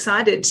so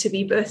excited to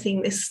be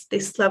birthing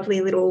this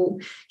lovely little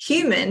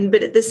human,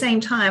 but at the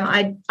same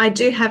time, I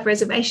do have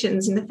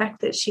reservations in the fact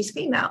that she's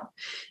female.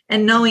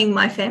 And knowing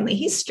my family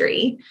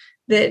history,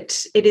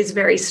 that it is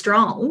very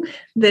strong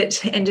that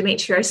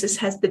endometriosis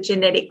has the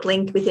genetic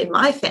link within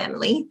my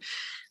family,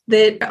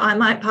 that I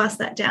might pass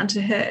that down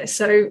to her.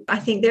 So I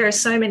think there are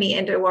so many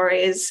endo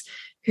warriors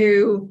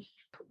who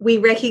we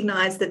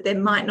recognise that there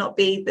might not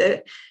be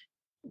the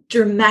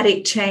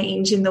dramatic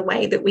change in the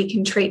way that we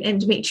can treat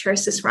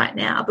endometriosis right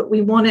now, but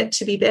we want it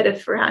to be better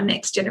for our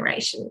next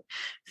generation,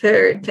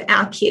 for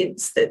our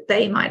kids, that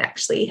they might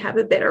actually have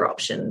a better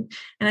option.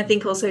 And I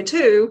think also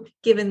too,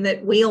 given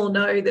that we all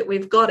know that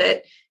we've got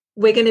it,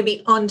 we're going to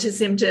be onto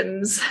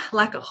symptoms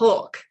like a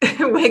hawk.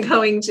 We're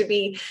going to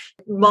be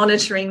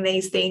monitoring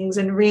these things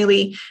and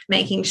really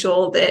making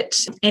sure that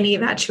any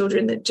of our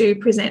children that do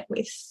present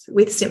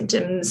with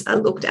symptoms are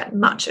looked at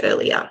much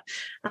earlier.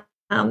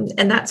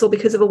 And that's all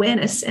because of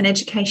awareness and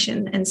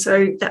education. And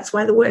so that's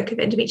why the work of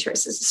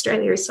Endometriosis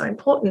Australia is so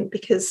important,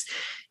 because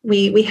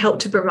we help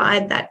to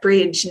provide that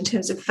bridge in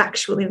terms of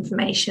factual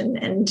information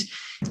and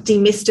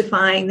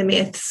demystifying the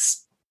myths,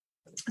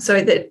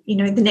 so that,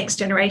 the next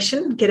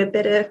generation get a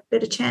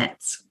better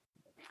chance.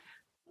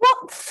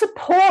 What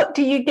support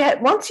do you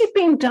get once you've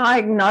been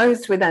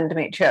diagnosed with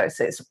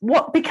endometriosis?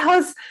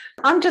 Because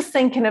I'm just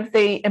thinking of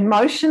the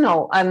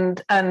emotional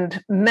and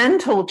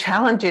mental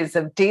challenges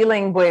of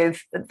dealing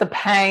with the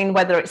pain,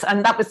 whether it's,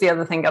 and that was the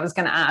other thing I was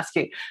going to ask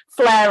you,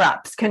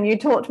 flare-ups. Can you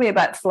talk to me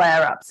about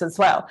flare-ups as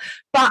well?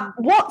 But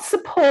what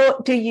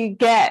support do you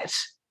get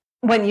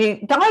when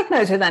you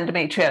diagnose with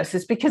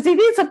endometriosis? Because it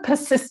is a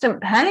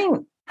persistent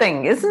pain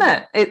thing, isn't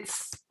it?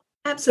 It's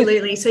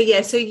absolutely.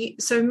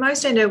 So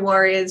most endo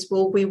warriors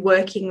will be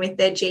working with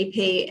their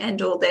GP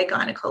and or their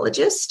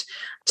gynecologist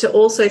to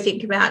also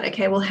think about,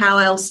 okay, well, how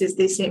else is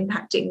this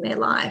impacting their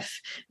life?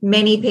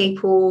 Many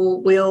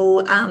people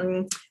will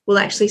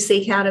actually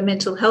seek out a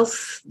mental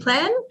health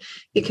plan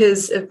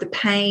because of the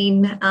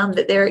pain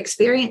that they're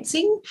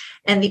experiencing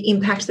and the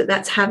impact that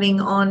that's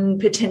having on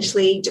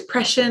potentially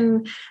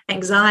depression,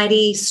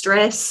 anxiety,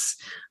 stress.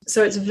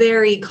 So it's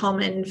very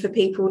common for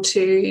people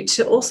to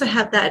also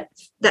have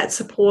that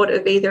support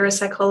of either a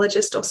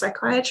psychologist or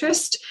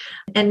psychiatrist,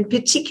 and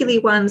particularly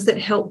ones that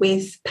help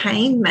with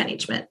pain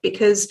management,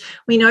 because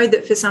we know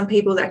that for some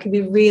people that can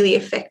be really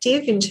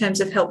effective in terms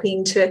of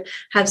helping to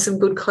have some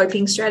good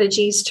coping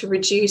strategies to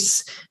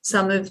reduce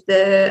some of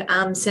the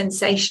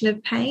sensation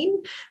of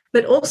pain.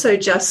 But also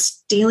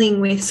just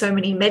dealing with so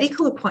many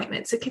medical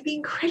appointments, it can be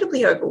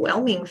incredibly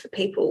overwhelming for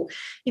people.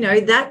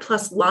 That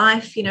plus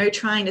life,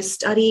 trying to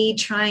study,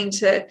 trying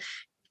to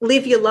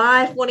live your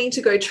life, wanting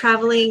to go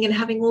traveling and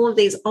having all of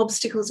these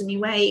obstacles in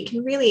your way, it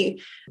can really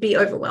be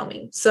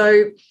overwhelming.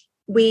 So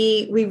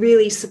we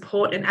really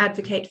support and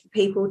advocate for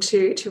people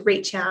to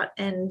reach out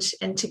and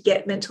to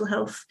get mental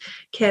health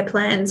care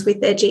plans with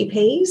their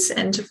GPs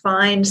and to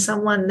find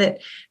someone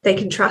that they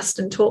can trust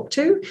and talk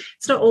to.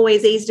 It's not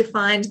always easy to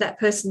find that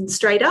person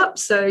straight up,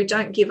 so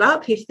don't give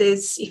up.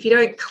 If you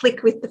don't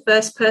click with the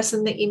first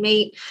person that you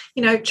meet,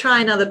 try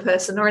another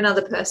person or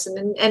another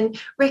person. And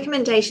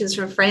recommendations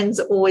from friends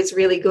are always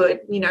really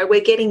good.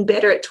 We're getting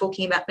better at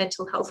talking about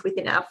mental health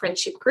within our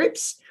friendship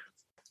groups.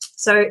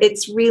 So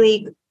it's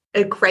really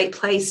a great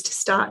place to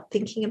start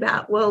thinking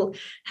about, well,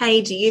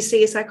 hey, do you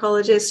see a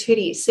psychologist? Who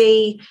do you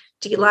see?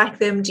 Do you like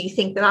them? Do you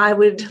think that I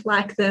would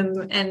like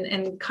them?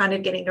 And kind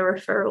of getting a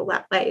referral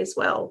that way as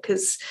well,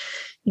 because,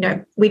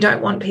 we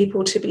don't want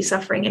people to be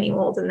suffering any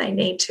more than they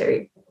need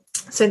to.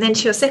 So then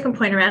to your second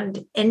point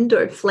around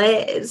endo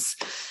flares,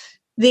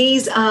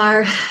 these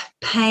are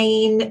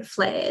pain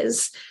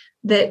flares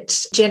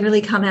that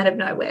generally come out of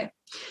nowhere.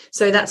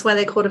 So that's why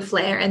they're called a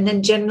flare. And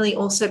then generally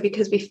also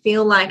because we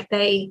feel like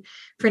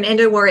for an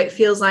endo warrior, it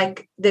feels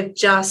like they've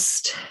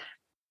just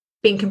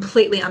been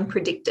completely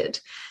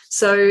unpredicted.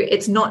 So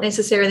it's not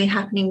necessarily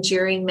happening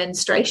during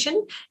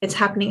menstruation. It's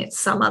happening at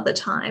some other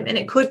time. And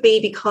it could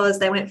be because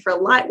they went for a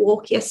light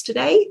walk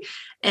yesterday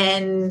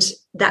and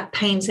that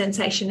pain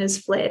sensation has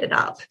flared it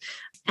up.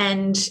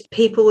 And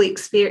people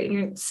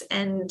experience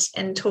and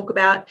talk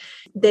about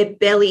their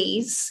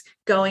bellies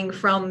going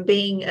from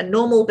being a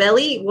normal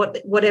belly,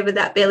 whatever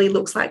that belly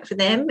looks like for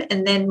them,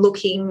 and then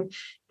looking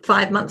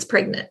 5 months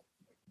pregnant.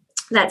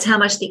 That's how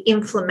much the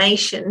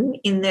inflammation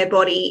in their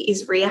body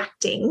is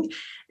reacting,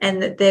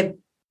 and that their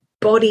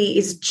body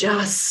is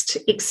just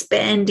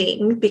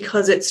expanding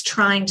because it's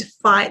trying to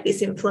fight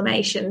this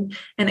inflammation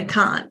and it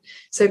can't.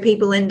 So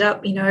people end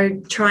up,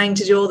 trying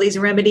to do all these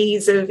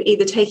remedies of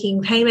either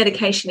taking pain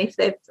medication if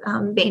they've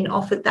been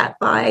offered that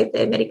by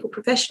their medical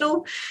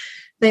professional.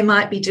 They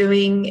might be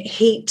doing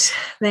heat.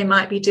 They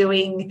might be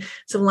doing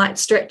some light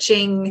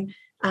stretching,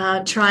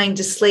 trying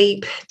to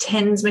sleep.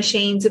 TENS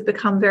machines have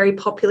become very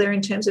popular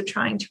in terms of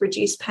trying to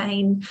reduce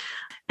pain.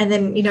 And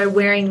then,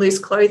 wearing loose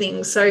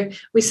clothing. So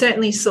we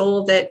certainly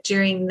saw that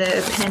during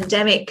the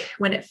pandemic,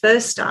 when it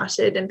first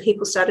started and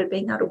people started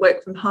being able to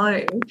work from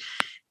home,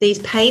 these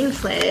pain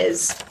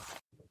flares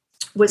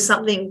was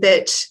something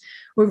that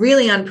were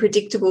really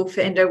unpredictable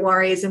for endo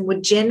warriors and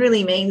would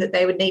generally mean that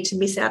they would need to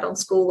miss out on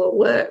school or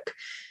work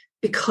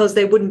because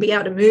they wouldn't be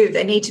able to move.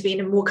 They need to be in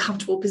a more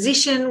comfortable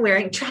position,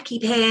 wearing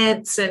tracky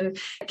pants and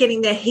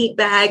getting their heat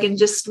bag and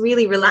just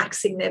really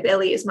relaxing their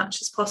belly as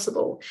much as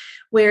possible.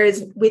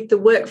 Whereas with the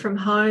work from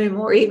home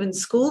or even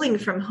schooling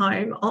from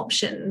home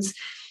options,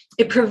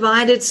 it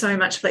provided so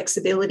much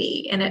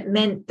flexibility, and it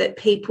meant that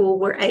people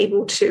were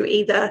able to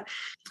either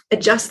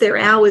adjust their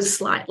hours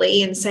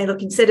slightly and say,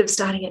 look, instead of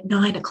starting at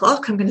 9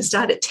 o'clock, I'm going to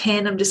start at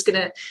 10. I'm just going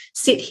to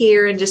sit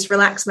here and just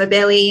relax my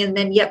belly. And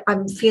then,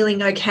 I'm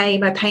feeling okay.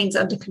 My pain's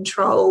under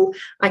control.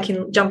 I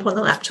can jump on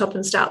the laptop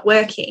and start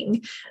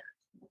working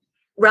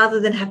rather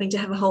than having to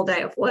have a whole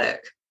day of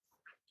work.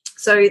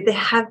 So there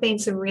have been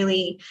some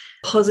really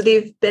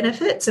positive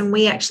benefits, and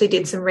we actually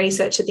did some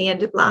research at the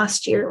end of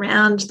last year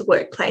around the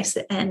workplace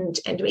and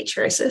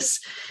endometriosis.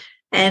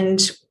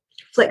 And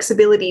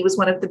flexibility was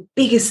one of the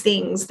biggest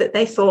things that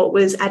they thought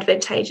was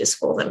advantageous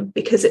for them,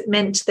 because it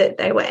meant that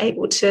they were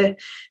able to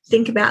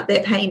think about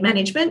their pain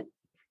management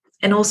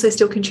and also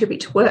still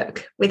contribute to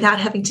work without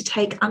having to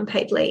take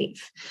unpaid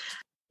leave.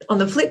 On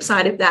the flip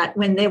side of that,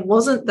 when there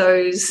wasn't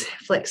those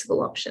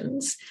flexible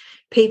options,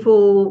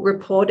 people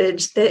reported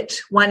that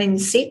 1 in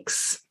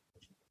 6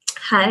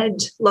 had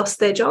lost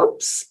their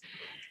jobs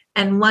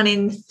and 1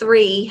 in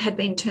 3 had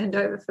been turned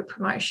over for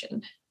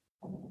promotion.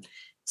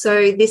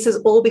 So this is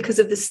all because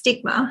of the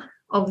stigma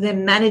of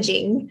them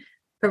managing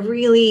a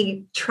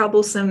really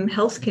troublesome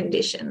health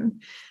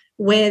condition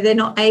where they're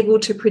not able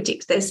to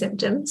predict their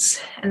symptoms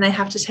and they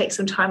have to take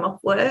some time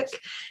off work.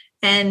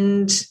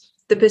 And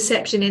the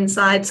perception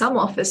inside some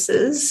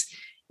offices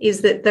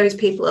is that those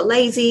people are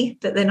lazy,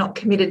 that they're not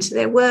committed to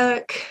their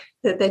work,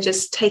 that they're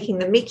just taking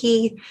the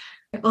mickey.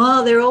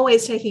 Oh, they're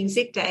always taking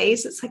sick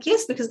days. It's like,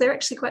 yes, because they're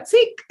actually quite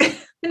sick.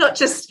 They're not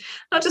just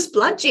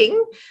bludging.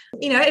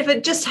 If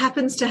it just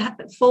happens to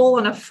fall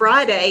on a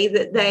Friday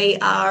that they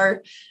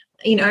are,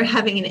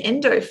 having an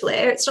endo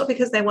flare, it's not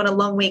because they want a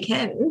long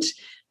weekend.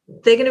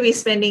 They're going to be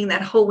spending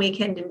that whole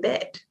weekend in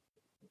bed.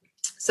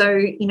 So,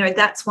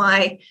 that's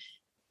why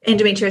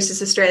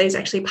Endometriosis Australia is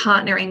actually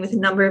partnering with a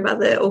number of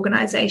other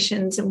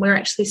organisations, and we're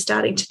actually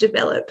starting to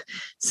develop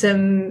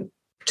some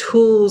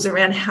tools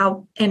around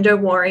how endo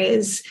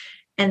warriors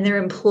and their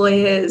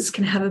employers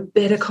can have a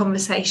better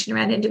conversation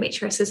around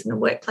endometriosis in the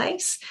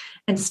workplace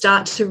and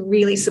start to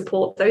really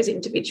support those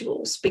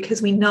individuals,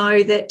 because we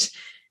know that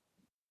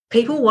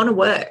people want to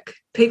work,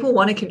 people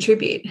want to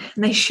contribute,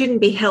 and they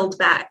shouldn't be held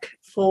back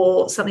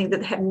for something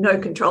that they have no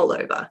control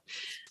over.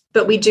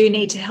 But we do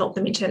need to help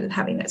them in terms of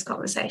having those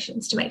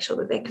conversations to make sure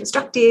that they're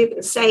constructive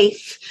and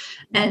safe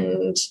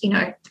and,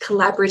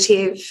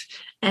 collaborative,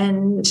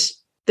 and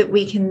that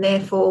we can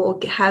therefore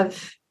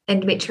have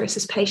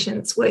endometriosis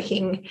patients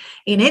working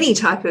in any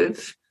type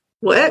of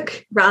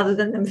work rather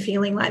than them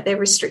feeling like they're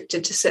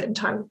restricted to certain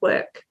type of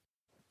work.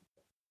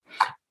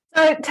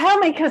 So tell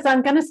me, because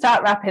I'm going to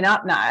start wrapping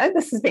up now,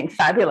 this has been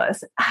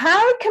fabulous.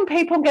 How can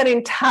people get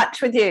in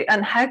touch with you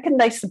and how can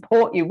they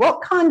support you?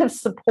 What kind of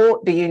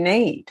support do you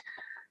need?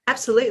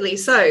 Absolutely.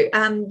 So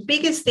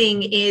biggest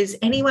thing is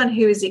anyone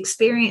who is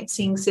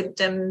experiencing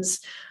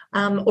symptoms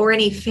or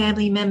any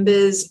family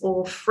members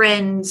or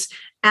friends,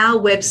 our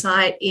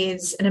website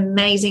is an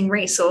amazing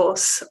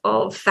resource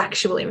of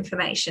factual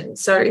information.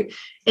 So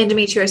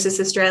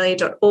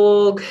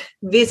endometriosisaustralia.org,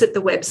 visit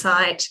the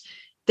website.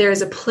 There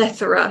is a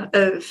plethora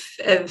of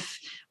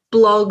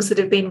blogs that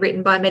have been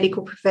written by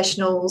medical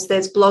professionals.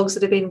 There's blogs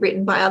that have been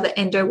written by other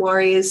endo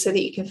warriors so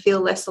that you can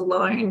feel less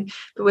alone.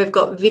 But we've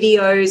got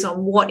videos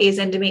on what is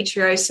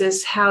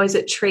endometriosis, how is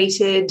it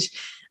treated,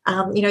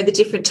 the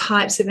different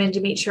types of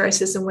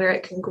endometriosis and where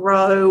it can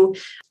grow,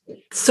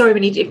 so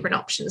many different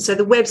options. So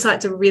the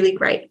website's a really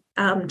great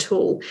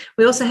tool.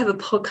 We also have a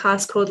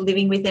podcast called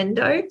Living with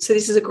Endo. So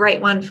this is a great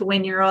one for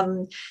when you're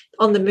on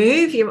the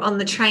move, you're on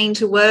the train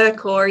to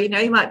work, or,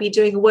 you might be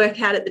doing a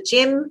workout at the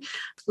gym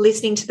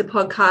listening to the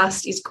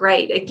podcast is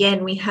great.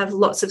 Again, we have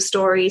lots of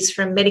stories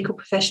from medical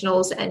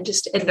professionals and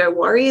just endo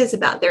warriors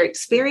about their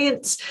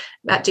experience,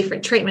 about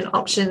different treatment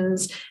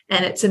options.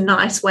 And it's a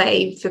nice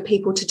way for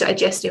people to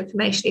digest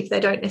information if they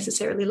don't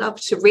necessarily love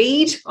to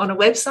read on a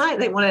website.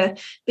 They want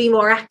to be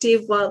more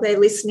active while they're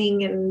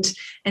listening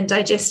and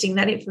digesting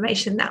that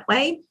information that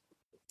way.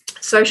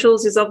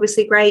 Socials is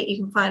obviously great.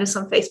 You can find us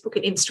on Facebook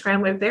and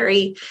Instagram. We're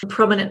very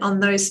prominent on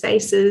those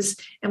spaces.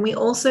 And we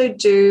also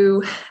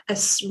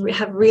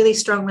have really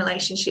strong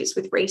relationships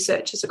with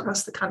researchers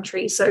across the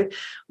country. So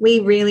we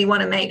really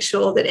want to make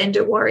sure that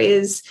endo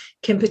warriors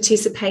can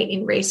participate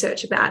in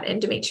research about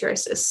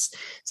endometriosis.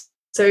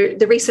 So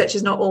the research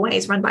is not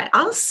always run by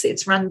us.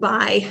 It's run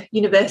by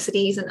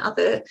universities and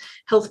other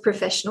health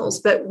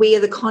professionals, but we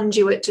are the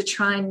conduit to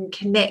try and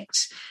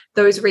connect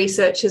those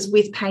researchers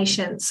with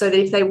patients so that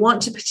if they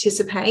want to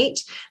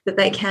participate, that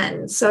they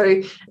can.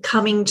 So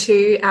coming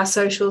to our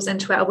socials and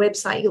to our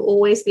website, you'll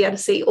always be able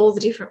to see all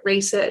the different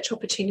research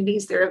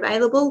opportunities that are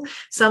available.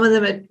 Some of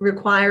them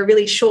require a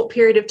really short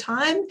period of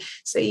time,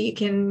 so you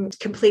can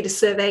complete a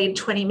survey in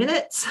 20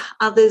 minutes.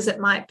 Others, it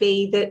might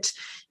be that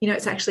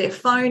it's actually a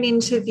phone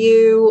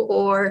interview,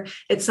 or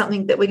it's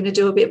something that we're going to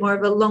do a bit more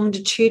of a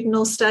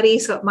longitudinal study.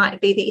 So it might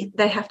be that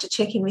they have to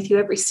check in with you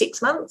every 6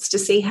 months to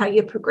see how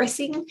you're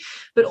progressing.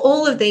 But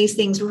all of these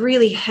things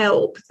really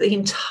help the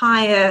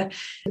entire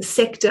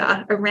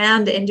sector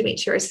around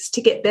endometriosis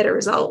to get better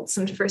results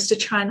and for us to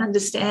try and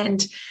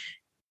understand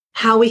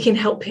how we can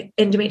help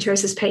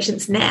endometriosis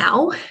patients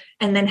now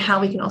and then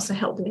how we can also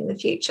help them in the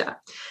future.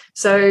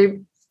 So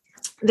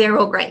they're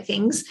all great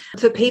things.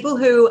 For people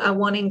who are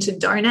wanting to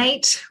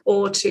donate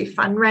or to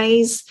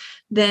fundraise,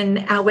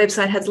 then our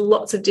website has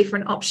lots of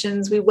different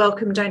options. We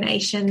welcome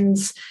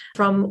donations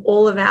from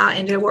all of our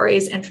endo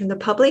warriors and from the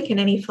public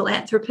and any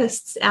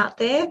philanthropists out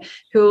there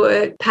who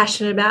are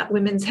passionate about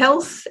women's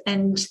health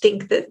and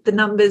think that the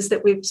numbers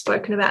that we've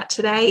spoken about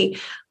today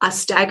are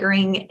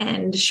staggering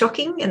and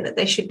shocking and that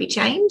they should be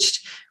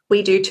changed.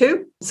 We do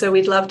too. So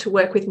we'd love to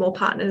work with more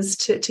partners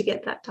to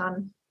get that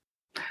done.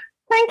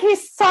 Thank you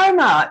so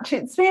much.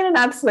 It's been an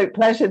absolute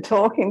pleasure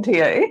talking to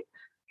you.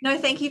 No,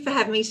 thank you for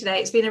having me today.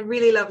 It's been a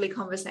really lovely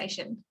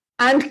conversation.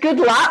 And good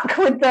luck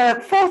with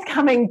the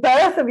forthcoming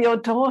birth of your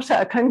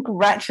daughter.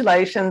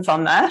 Congratulations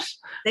on that.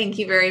 Thank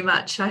you very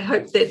much. I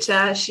hope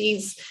that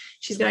she's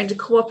going to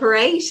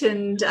cooperate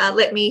and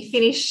let me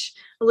finish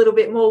a little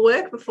bit more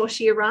work before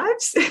she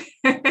arrives.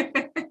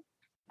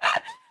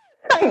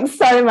 Thanks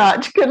so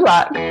much. Good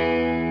luck.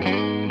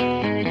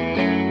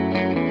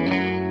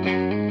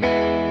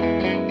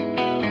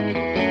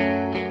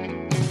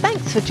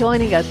 Thanks for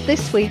joining us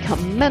this week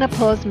on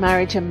Menopause,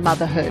 Marriage and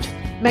Motherhood.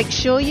 Make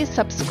sure you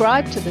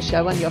subscribe to the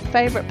show on your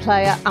favourite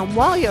player, and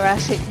while you're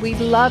at it,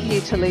 we'd love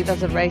you to leave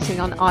us a rating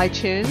on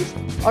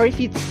iTunes, or if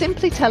you'd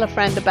simply tell a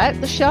friend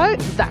about the show,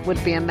 that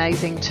would be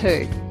amazing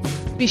too.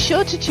 Be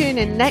sure to tune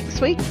in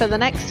next week for the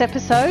next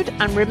episode,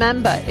 and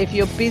remember, if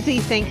you're busy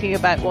thinking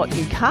about what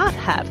you can't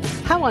have,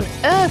 how on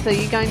earth are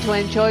you going to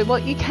enjoy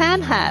what you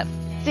can have?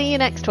 See you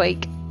next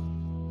week.